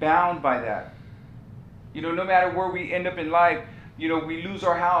going to be bound by that. No matter where we end up in life, we lose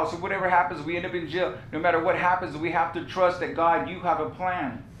our house or whatever happens, we end up in jail. No matter what happens, we have to trust that God, you have a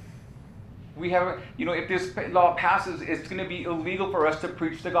plan. We have, if this law passes, it's going to be illegal for us to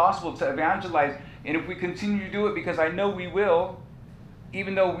preach the gospel, to evangelize. And if we continue to do it, because I know we will,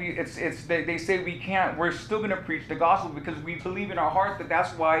 even though they say we can't, we're still going to preach the gospel because we believe in our heart that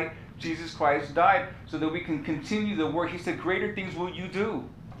that's why Jesus Christ died, so that we can continue the work. He said, greater things will you do.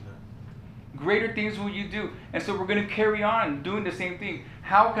 Greater things will you do. And so we're going to carry on doing the same thing.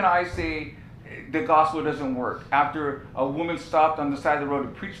 How can I say the gospel doesn't work after a woman stopped on the side of the road to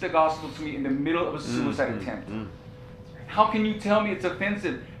preach the gospel to me in the middle of a suicide attempt? How can you tell me it's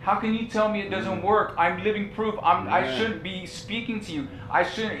offensive? How can you tell me it doesn't work? I'm living proof. I shouldn't be speaking to you. I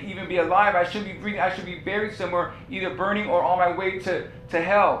shouldn't even be alive. I shouldn't be breathing. I should be buried somewhere, either burning or on my way to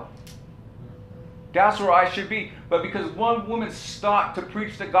hell. That's where I should be. But because one woman stopped to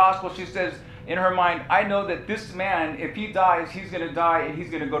preach the gospel, she says in her mind, I know that this man, if he dies, he's going to die and he's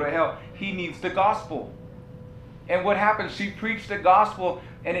going to go to hell. He needs the gospel. And what happened? She preached the gospel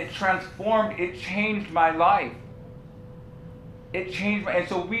and it transformed, it changed my life. It changed and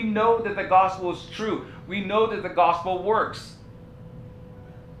so we know that the gospel is true. We know that the gospel works.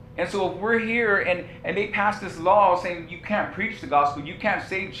 And so if we're here and they pass this law saying you can't preach the gospel, you can't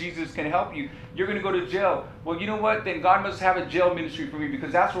say Jesus can help you, you're going to go to jail. Well, you know what? Then God must have a jail ministry for me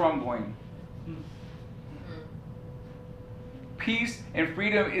because that's where I'm going. Peace and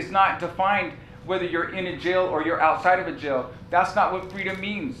freedom is not defined whether you're in a jail or you're outside of a jail. That's not what freedom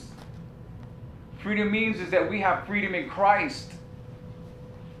means. Freedom means is that we have freedom in Christ.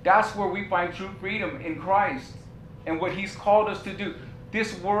 That's where we find true freedom, in Christ and what He's called us to do.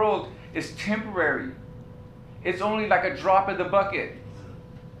 This world is temporary. It's only like a drop in the bucket.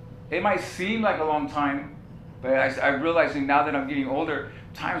 It might seem like a long time, but I'm realizing now that I'm getting older,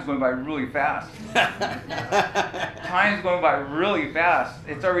 time's going by really fast. Time's going by really fast.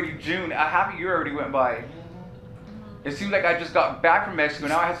 It's already June. A half a year already went by. It seems like I just got back from Mexico.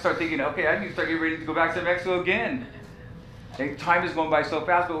 Now I have to start thinking, okay, I need to start getting ready to go back to Mexico again. And time is going by so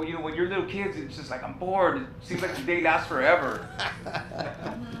fast, but you know, when you're little kids, it's just like, I'm bored. It seems like the day lasts forever.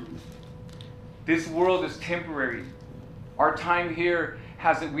 This world is temporary. Our time here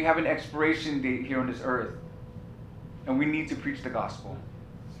we have an expiration date here on this earth. And we need to preach the gospel.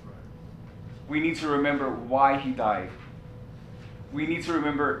 We need to remember why he died. We need to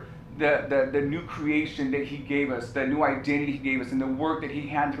remember the new creation that he gave us, the new identity he gave us, and the work that he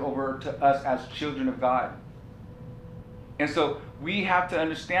handed over to us as children of God. And so we have to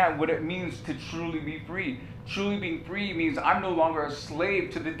understand what it means to truly be free. Truly being free means I'm no longer a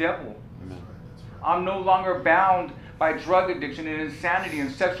slave to the devil. Amen. I'm no longer bound by drug addiction and insanity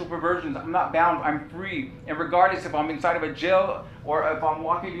and sexual perversions. I'm not bound. I'm free. And regardless if I'm inside of a jail or if I'm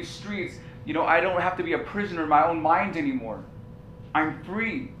walking these streets, you know, I don't have to be a prisoner in my own mind anymore. I'm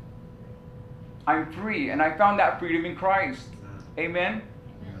free. I'm free. And I found that freedom in Christ. Amen?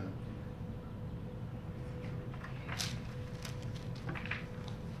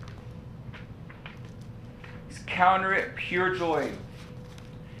 Counter it pure joy.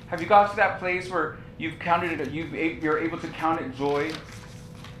 Have you got to that place where you've counted it, you're able to count it joy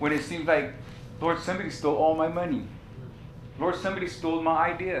when it seems like, Lord, somebody stole all my money. Lord, somebody stole my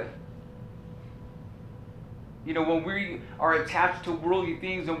idea. You know, when we are attached to worldly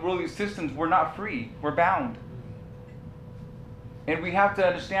things and worldly systems, we're not free. We're bound. And we have to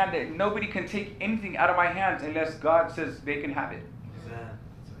understand that nobody can take anything out of my hands unless God says they can have it.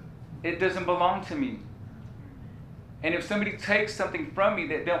 It doesn't belong to me. And if somebody takes something from me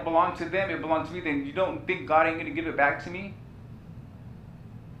that don't belong to them, it belongs to me, then you don't think God ain't going to give it back to me?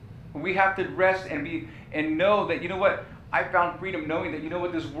 We have to rest and know that, you know what, I found freedom knowing that, you know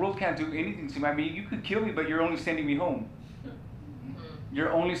what, this world can't do anything to me. I mean, you could kill me, but you're only sending me home.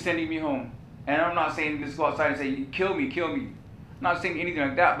 You're only sending me home. And I'm not saying let's go outside and say, kill me, kill me. I'm not saying anything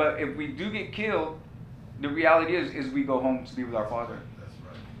like that, but if we do get killed, the reality is we go home to be with our Father.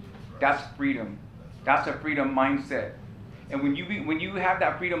 That's freedom. That's a freedom mindset. And when you have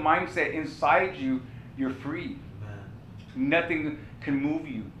that freedom mindset inside you, you're free. Nothing can move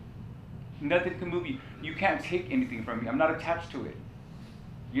you. Nothing can move you. You can't take anything from me. I'm not attached to it.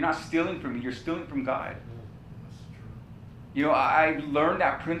 You're not stealing from me. You're stealing from God. You know, I learned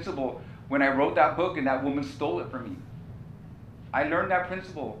that principle when I wrote that book and that woman stole it from me. I learned that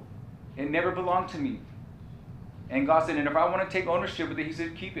principle. It never belonged to me. And God said, and if I want to take ownership of it, he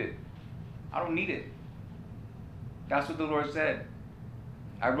said, keep it. I don't need it. That's what the Lord said.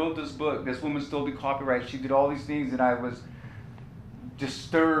 I wrote this book. This woman stole the copyright. She did all these things, and I was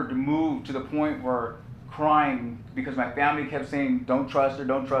disturbed, moved to the point where crying because my family kept saying, don't trust her,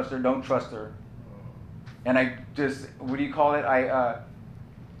 don't trust her, don't trust her. And I just, what do you call it?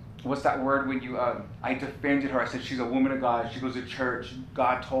 What's that word when you, I defended her. I said, she's a woman of God. She goes to church.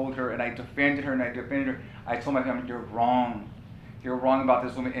 God told her, and I defended her, and I defended her. I told my family, you're wrong. You're wrong about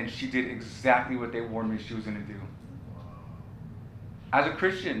this woman, and she did exactly what they warned me she was going to do. As a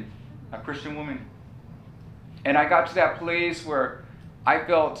Christian woman. And I got to that place where I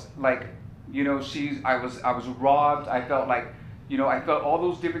felt like, you know, I was robbed. I felt like, you know, I felt all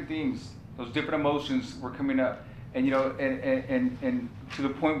those different things, those different emotions were coming up. And, you know, and to the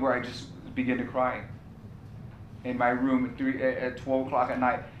point where I just began to cry in my room at 12 o'clock at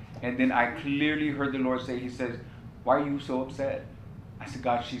night. And then I clearly heard the Lord say, he says, why are you so upset? I said,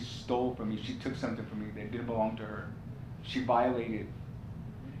 God, she stole from me. She took something from me that didn't belong to her. She violated.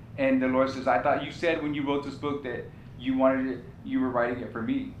 And the Lord says, I thought you said when you wrote this book that you wanted it, you were writing it for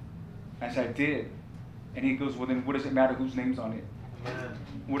me. I said, I did. And he goes, well, then what does it matter whose name's on it? Amen.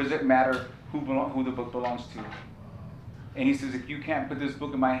 What does it matter who the book belongs to? And he says, if you can't put this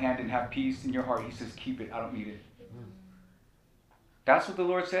book in my hand and have peace in your heart, he says, keep it. I don't need it. That's what the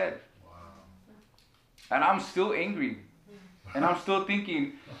Lord said. And I'm still angry. And I'm still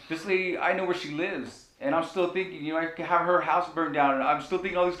thinking, this lady, I know where she lives. And I'm still thinking, you know, I could have her house burned down. And I'm still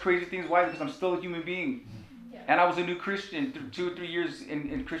thinking all these crazy things. Why? Because I'm still a human being. Yeah. And I was a new Christian, 2 or 3 years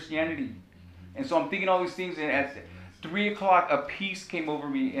in Christianity. And so I'm thinking all these things. And at 3 o'clock, a peace came over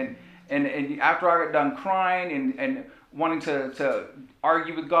me. And after I got done crying and wanting to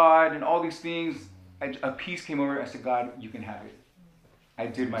argue with God and all these things, a peace came over. I said, God, you can have it. I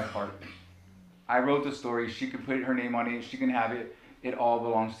did my part. I wrote the story. She can put her name on it. She can have it. It all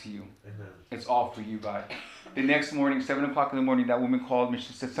belongs to you. Amen. It's all for you, God. The next morning, 7 o'clock in the morning, that woman called me.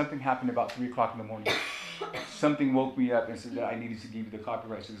 She said, something happened about 3 o'clock in the morning. something woke me up and said that I needed to give you the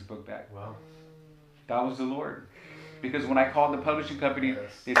copyrights to this book back. Well, That was the Lord. Because when I called the publishing company,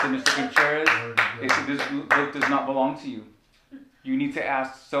 Yes. they said, Mr. Contreras, Glory to they God. said, this book does not belong to you. You need to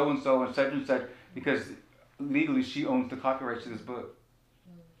ask so and such, because legally she owns the copyrights to this book.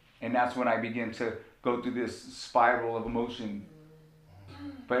 And that's when I began to go through this spiral of emotion.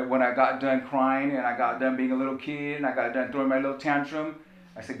 But when I got done crying and I got done being a little kid and I got done throwing my little tantrum,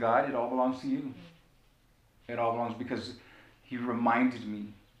 I said, God, it all belongs to you. It all belongs, because he reminded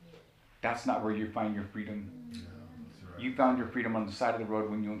me, that's not where you find your freedom. Yeah, that's right. You found your freedom on the side of the road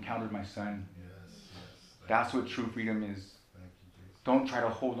when you encountered my son. Yes, yes. That's what true freedom is. Thank you, Jesus. Don't try to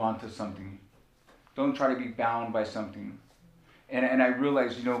hold on to something. Don't try to be bound by something. And I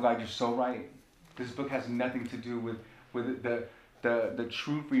realized, you know, God, you're so right. This book has nothing to do with the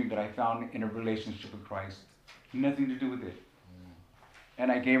true freedom that I found in a relationship with Christ. Nothing to do with it.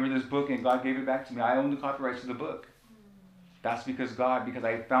 And I gave her this book, and God gave it back to me. I own the copyrights to the book. That's because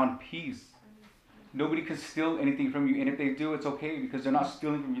I found peace. Nobody can steal anything from you, and if they do, it's okay, because they're not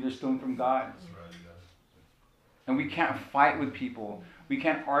stealing from you, they're stealing from God. That's right, you got it. And we can't fight with people. We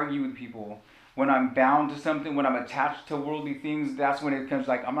can't argue with people. When I'm bound to something, when I'm attached to worldly things, that's when it comes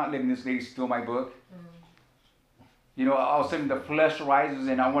like, I'm not letting this lady steal my book. You know, all of a sudden the flesh rises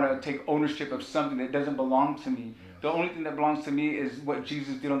and I want to take ownership of something that doesn't belong to me. The only thing that belongs to me is what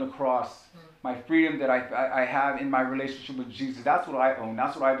Jesus did on the cross. My freedom that I have in my relationship with Jesus. That's what I own.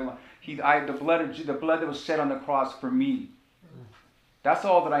 That's what I belong. The blood that was shed on the cross for me. That's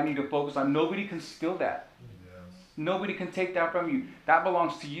all that I need to focus on. Nobody can steal that. Yes. Nobody can take that from you. That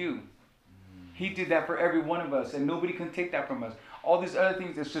belongs to you. He did that for every one of us, and nobody can take that from us. All these other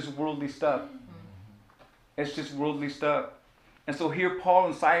things, it's just worldly stuff. It's just worldly stuff. And so here Paul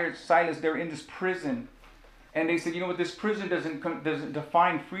and Silas, they're in this prison. And they said, you know what, this prison doesn't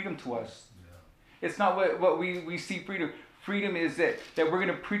define freedom to us. Yeah. It's not what we see freedom. Freedom is that we're going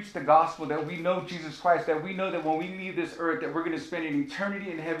to preach the gospel, that we know Jesus Christ, that we know that when we leave this earth, that we're going to spend an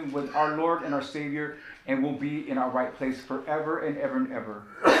eternity in heaven with our Lord and our Savior, and we'll be in our right place forever and ever and ever.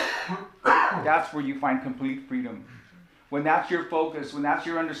 That's where you find complete freedom. When that's your focus, when that's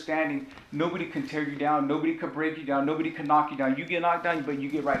your understanding, nobody can tear you down, nobody can break you down, nobody can knock you down. You get knocked down, but you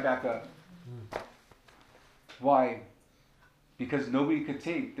get right back up. Why? Because nobody could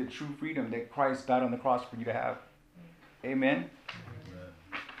take the true freedom that Christ died on the cross for you to have. Amen? Amen.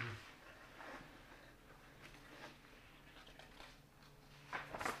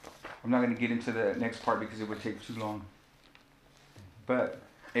 I'm not going to get into the next part because it would take too long. But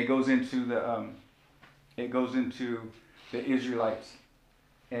it goes into the Israelites.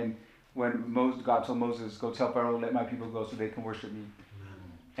 And when God told Moses, go tell Pharaoh, let my people go so they can worship me.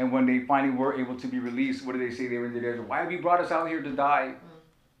 And when they finally were able to be released, what did they say? They were in the desert. Why have you brought us out here to die?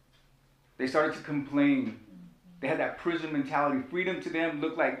 They started to complain. They had that prison mentality. Freedom to them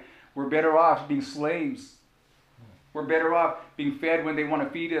looked like we're better off being slaves. We're better off being fed when they want to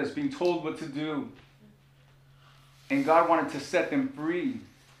feed us, being told what to do. And God wanted to set them free.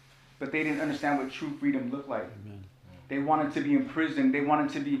 But they didn't understand what true freedom looked like. Amen. They wanted to be in prison. They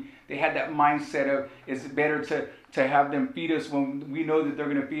had that mindset of, it's better to have them feed us when we know that they're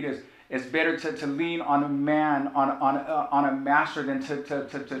going to feed us. It's better to lean on a man, on a master, than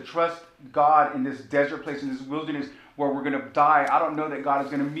to trust God in this desert place, in this wilderness where we're going to die. I don't know that God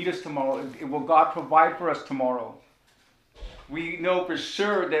is going to meet us tomorrow. Will God provide for us tomorrow? We know for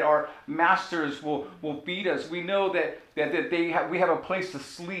sure that our masters will feed us. We know that we have a place to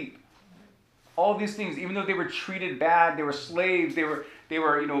sleep. All these things, even though they were treated bad, they were slaves, they were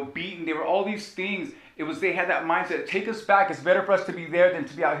beaten, they were all these things. They had that mindset, take us back. It's better for us to be there than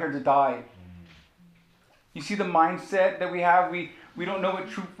to be out here to die. You see the mindset that we have? We don't know what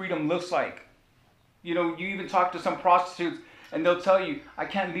true freedom looks like. You know, you even talk to some prostitutes and they'll tell you, I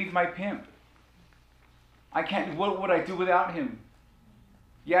can't leave my pimp. What would I do without him?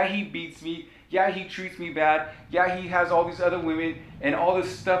 Yeah, he beats me. Yeah, he treats me bad. Yeah, he has all these other women and all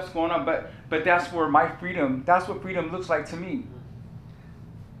this stuff's going on, but that's where my freedom, that's what freedom looks like to me.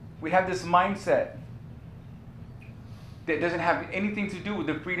 We have this mindset that doesn't have anything to do with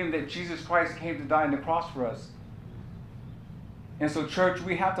the freedom that Jesus Christ came to die on the cross for us. And so, church,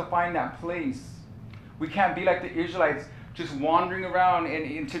 we have to find that place. We can't be like the Israelites, just wandering around and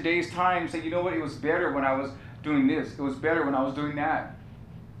in today's time say, you know what, it was better when I was doing this. It was better when I was doing that.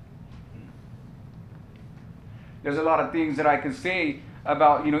 There's a lot of things that I can say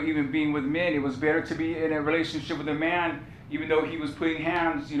about, even being with men. It was better to be in a relationship with a man, even though he was putting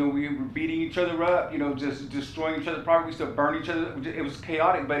hands, we were beating each other up, just destroying each other's property. We used to burn each other. It was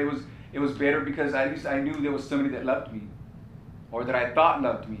chaotic, but it was better because at least I knew there was somebody that loved me, or that I thought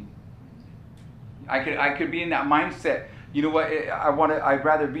loved me. I could be in that mindset. You know what? I'd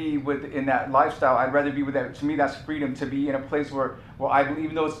rather be in that lifestyle. I'd rather be with that. To me, that's freedom, to be in a place where I believe,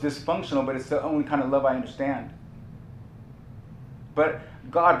 even though it's dysfunctional, but it's the only kind of love I understand. But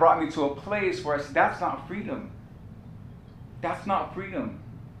God brought me to a place where I said, that's not freedom. That's not freedom.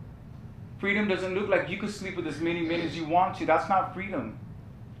 Freedom doesn't look like you can sleep with as many men as you want to. That's not freedom.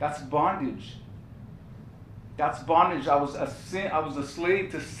 That's bondage. That's bondage. I was a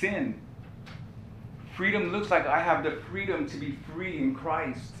slave to sin. Freedom looks like I have the freedom to be free in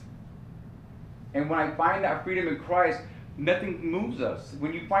Christ. And when I find that freedom in Christ, nothing moves us.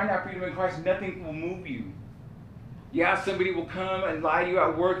 When you find that freedom in Christ, nothing will move you. Yeah, somebody will come and lie to you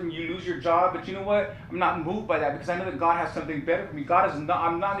at work and you lose your job, but you know what? I'm not moved by that because I know that God has something better for me. I'm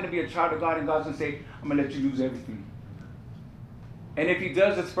not going to be a child of God, and God's going to say, I'm going to let you lose everything. And if He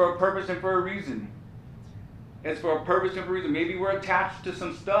does, it's for a purpose and for a reason. It's for a purpose and for a reason. Maybe we're attached to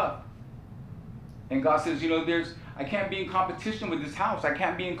some stuff. And God says, I can't be in competition with this house. I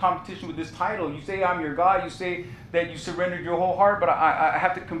can't be in competition with this title. You say I'm your God. You say that you surrendered your whole heart, but I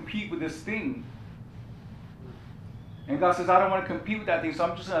have to compete with this thing. And God says, I don't want to compete with that thing, so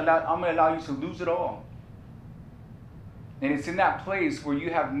I'm going to allow you to lose it all. And it's in that place where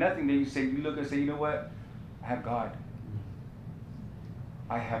you have nothing that you look and say, you know what? I have God.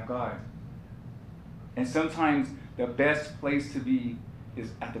 I have God. And sometimes the best place to be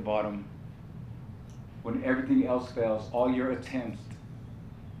is at the bottom. When everything else fails, all your attempts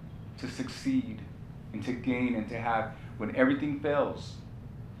to succeed and to gain and to have, when everything fails,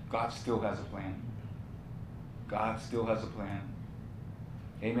 God still has a plan. God still has a plan.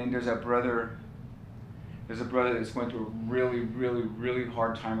 Amen. There's a brother that's going through a really, really, really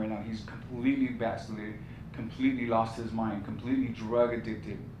hard time right now. He's completely backslid, completely lost his mind, completely drug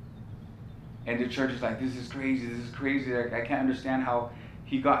addicted. And the church is like, this is crazy. This is crazy. I can't understand how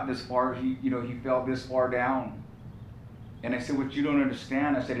he got this far. He fell this far down. And I said, what you don't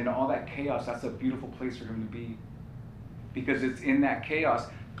understand, I said, in all that chaos, that's a beautiful place for him to be. Because it's in that chaos,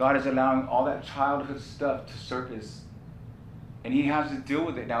 God is allowing all that childhood stuff to surface. And he has to deal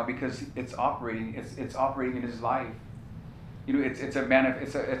with it now because it's operating. It's operating in his life. It's a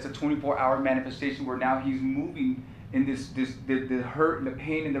 24-hour manifestation where now he's moving in the hurt and the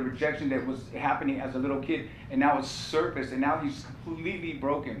pain and the rejection that was happening as a little kid, and now it's surfaced, and now he's completely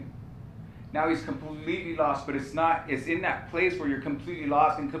broken. Now he's completely lost, but it's in that place where you're completely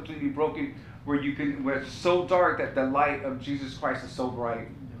lost and completely broken, where it's so dark that the light of Jesus Christ is so bright.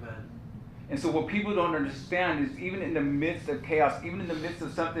 Amen. And so what people don't understand is, even in the midst of chaos, even in the midst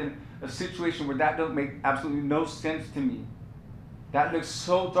of a situation where that don't make absolutely no sense to me, that looks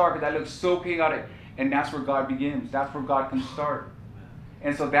so dark, that looks so chaotic, and that's where God begins. That's where God can start.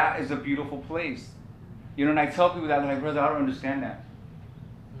 And so that is a beautiful place. And I tell people that, they're like, brother, I don't understand that.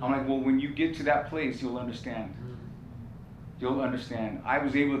 I'm like, well, when you get to that place, you'll understand. You'll understand. I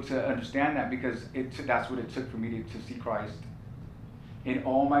was able to understand that because that's what it took for me to see Christ. In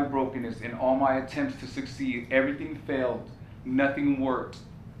all my brokenness, in all my attempts to succeed, everything failed. Nothing worked.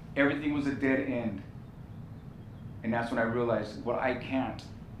 Everything was a dead end. And that's when I realized what I can't,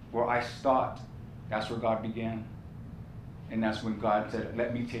 where I stopped, that's where God began. And that's when God said,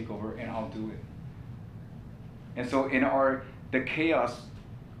 let me take over and I'll do it. And so in the chaos,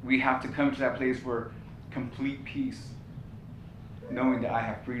 we have to come to that place where complete peace, knowing that I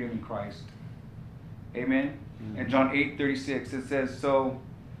have freedom in Christ. Amen? Mm-hmm. In John 8:36, it says, so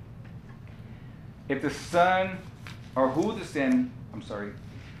if the Son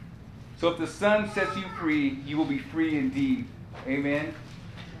sets you free, you will be free indeed. Amen?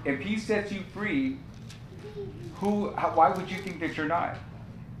 If he sets you free, why would you think that you're not?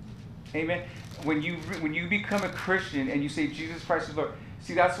 Amen? When you become a Christian and you say Jesus Christ is Lord,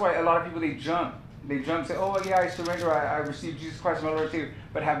 see, that's why a lot of people, they jump and say, oh yeah, I surrender, I receive Jesus Christ as my Lord and Savior,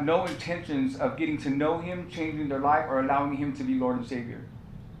 but have no intentions of getting to know him, changing their life, or allowing him to be Lord and Savior.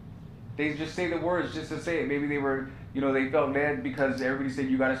 They just say the words just to say it. Maybe they were, they felt led because everybody said,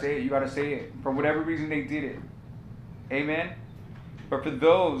 you gotta say it. For whatever reason, they did it. Amen? But for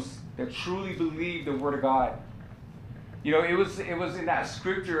those that truly believe the Word of God, it was in that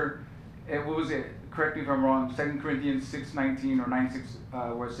scripture, what was it? Correct me if I'm wrong, 2 Corinthians 6:19 or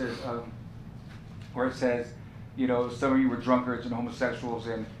 9:6, where it says, some of you were drunkards and homosexuals,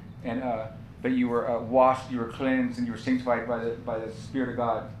 but you were washed, you were cleansed, and you were sanctified by the Spirit of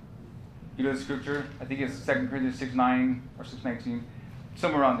God. The scripture? I think it's 2 Corinthians 6:9 or 6:19,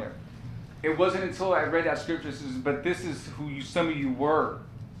 somewhere around there. It wasn't until I read that scripture, it says, but this is who some of you were,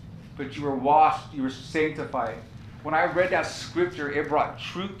 but you were washed, you were sanctified. When I read that scripture, it brought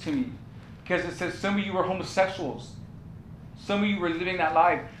truth to me, because it says some of you were homosexuals. Some of you were living that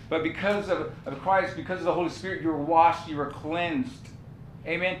life, But because of Christ, because of the Holy Spirit, you were washed, you were cleansed.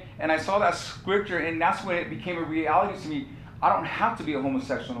 Amen? And I saw that scripture, and that's when it became a reality to me. I don't have to be a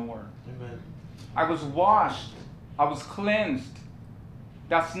homosexual no more. Amen. I was washed. I was cleansed.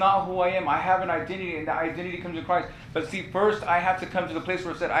 That's not who I am. I have an identity, and that identity comes in Christ. But see, first I have to come to the place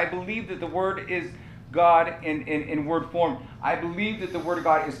where it said, I believe that the Word is God in word form. I believe that the Word of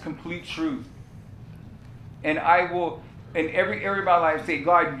God is complete truth. And I will, in every area of my life, say,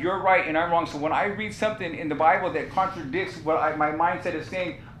 God, you're right and I'm wrong. So when I read something in the Bible that contradicts what my mindset is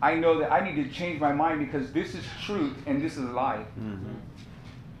saying, I know that I need to change my mind because this is truth and this is lie. Mm-hmm.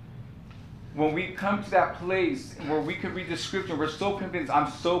 When we come to that place where we can read the scripture, we're so convinced, I'm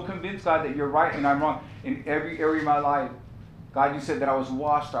so convinced, God, that you're right and I'm wrong in every area of my life. God, you said that I was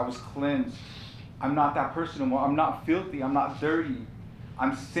washed, I was cleansed. I'm not that person anymore. I'm not filthy. I'm not dirty.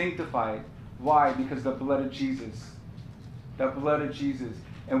 I'm sanctified. Why? Because of the blood of Jesus. The blood of Jesus.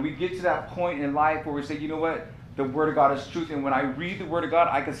 And we get to that point in life where we say, you know what? The Word of God is truth. And when I read the Word of God,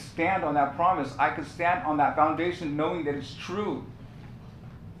 I can stand on that promise. I can stand on that foundation knowing that it's true.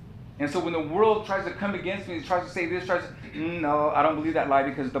 And so when the world tries to come against me, it tries to say this, no, I don't believe that lie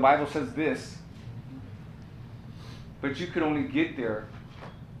because the Bible says this. But you could only get there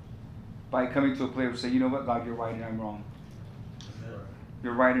by coming to a place where you say, you know what, God, you're right and I'm wrong.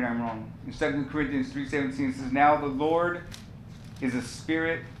 You're right and I'm wrong. In 2 Corinthians 3:17 it says, now the Lord is a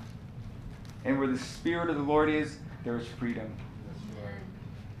spirit, and where the Spirit of the Lord is, there is freedom.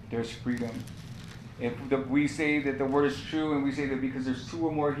 There's freedom. If we say that the Word is true, and we say that because there's two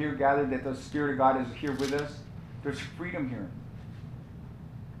or more here gathered, that the Spirit of God is here with us, there's freedom here.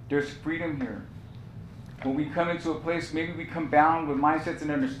 There's freedom here. When we come into a place, maybe we come bound with mindsets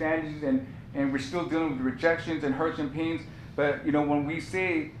and understandings, and we're still dealing with rejections and hurts and pains. But, you know, when we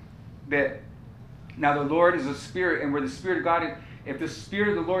say that now the Lord is a spirit, and where the Spirit of God is, if the Spirit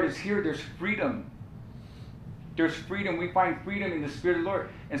of the Lord is here, there's freedom. There's freedom. We find freedom in the Spirit of the Lord.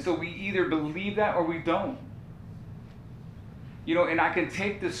 And so we either believe that or we don't. You know, and I can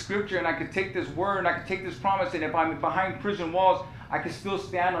take this scripture, and I can take this word, and I can take this promise, and if I'm behind prison walls, I can still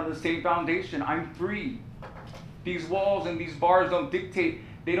stand on the same foundation. I'm free. These walls and these bars don't dictate.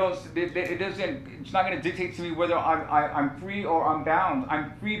 It's not going to dictate to me whether I'm free or I'm bound.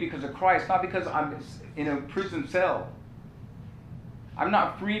 I'm free because of Christ, not because I'm in a prison cell. I'm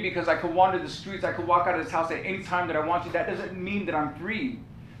not free because I could wander the streets. I could walk out of this house at any time that I want to. That doesn't mean that I'm free,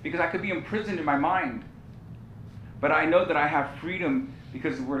 because I could be imprisoned in my mind. But I know that I have freedom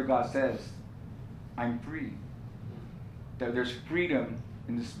because the Word of God says I'm free. That there's freedom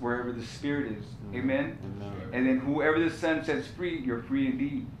in this, wherever the Spirit is. Amen? Amen. And then whoever the Son sets free, you're free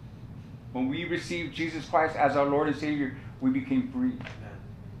indeed. When we received Jesus Christ as our Lord and Savior, we became free.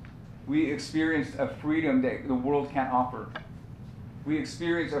 We experienced a freedom that the world can't offer. We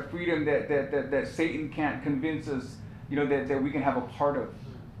experienced a freedom that Satan can't convince us, you know, that we can have a part of.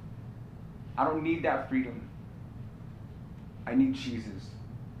 I don't need that freedom. I need Jesus.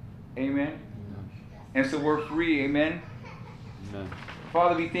 Amen? And so we're free. Amen? Amen.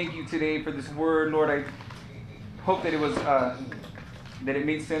 Father, we thank you today for this word. Lord, I hope that it was that it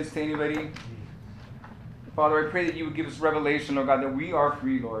made sense to anybody. Father, I pray that you would give us revelation, Lord God, that we are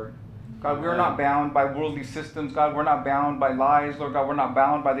free, Lord. God, we're not bound by worldly systems. God, we're not bound by lies. Lord God, we're not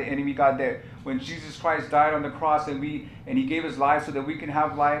bound by the enemy. God, that when Jesus Christ died on the cross and he gave his life so that we can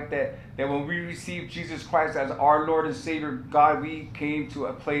have life, that when we received Jesus Christ as our Lord and Savior, God, we came to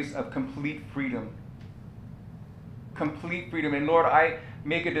a place of complete freedom. Complete freedom. And Lord, I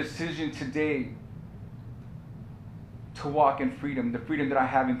make a decision today to walk in freedom, the freedom that I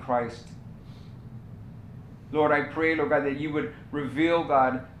have in Christ. Lord, I pray, Lord God, that you would reveal,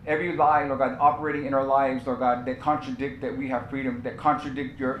 God, every lie, Lord God, operating in our lives, Lord God, that contradict that we have freedom, that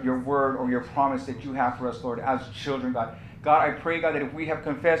contradict your word or your promise that you have for us, Lord, as children, God. God, I pray, God, that if we have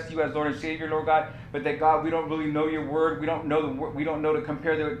confessed you as Lord and Savior, Lord God, but that, God, we don't really know your word, we don't know to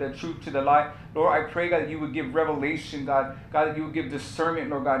compare the truth to the lie. Lord, I pray, God, that you would give revelation, God, that you would give discernment,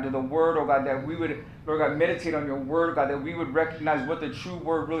 Lord God, to the word, oh God, that we would, Lord God, meditate on your word, God, that we would recognize what the true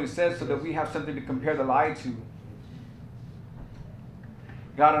word really says so that we have something to compare the lie to.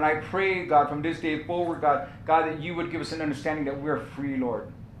 God, and I pray, God, from this day forward, God, that you would give us an understanding that we're free,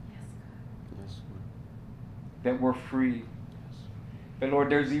 Lord. Yes, Lord. That we're free. But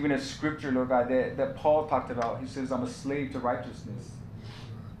Lord, there's even a scripture, Lord God, that Paul talked about. He says, I'm a slave to righteousness.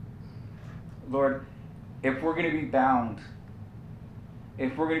 Lord, if we're going to be bound,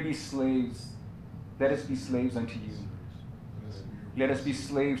 if we're going to be slaves, let us be slaves unto you. Let us be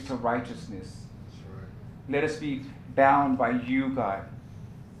slaves to righteousness. Let us be bound by you, God.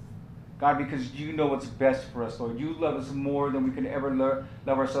 God, because you know what's best for us, Lord. You love us more than we can ever love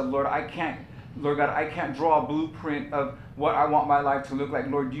ourselves. Lord, Lord God, I can't draw a blueprint of what I want my life to look like.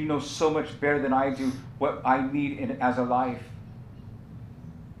 Lord, you know so much better than I do what I need as a life.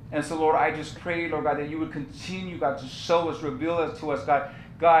 And so, Lord, I just pray, Lord God, that you would continue, God, to show us, reveal us to us, God.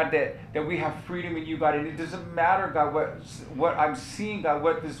 God, that we have freedom in you, God. And it doesn't matter, God, what I'm seeing, God,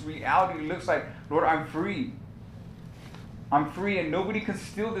 what this reality looks like. Lord, I'm free. I'm free, and nobody can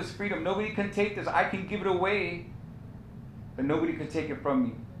steal this freedom. Nobody can take this. I can give it away, but nobody can take it from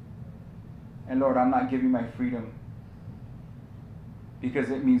me. And Lord, I'm not giving my freedom because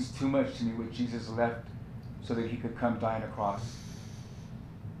it means too much to me what Jesus left so that he could come die on a cross.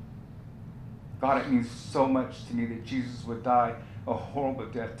 God, it means so much to me that Jesus would die a horrible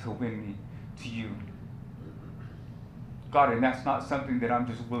death to win me to you. God, and that's not something that I'm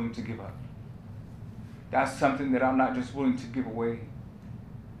just willing to give up. That's something that I'm not just willing to give away.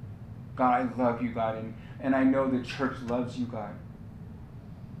 God, I love you, God, and I know the church loves you, God.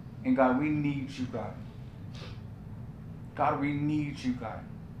 And God, we need you, God. God, we need you, God.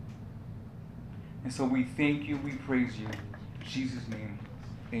 And so we thank you, we praise you. In Jesus' name,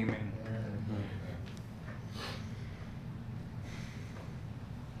 amen.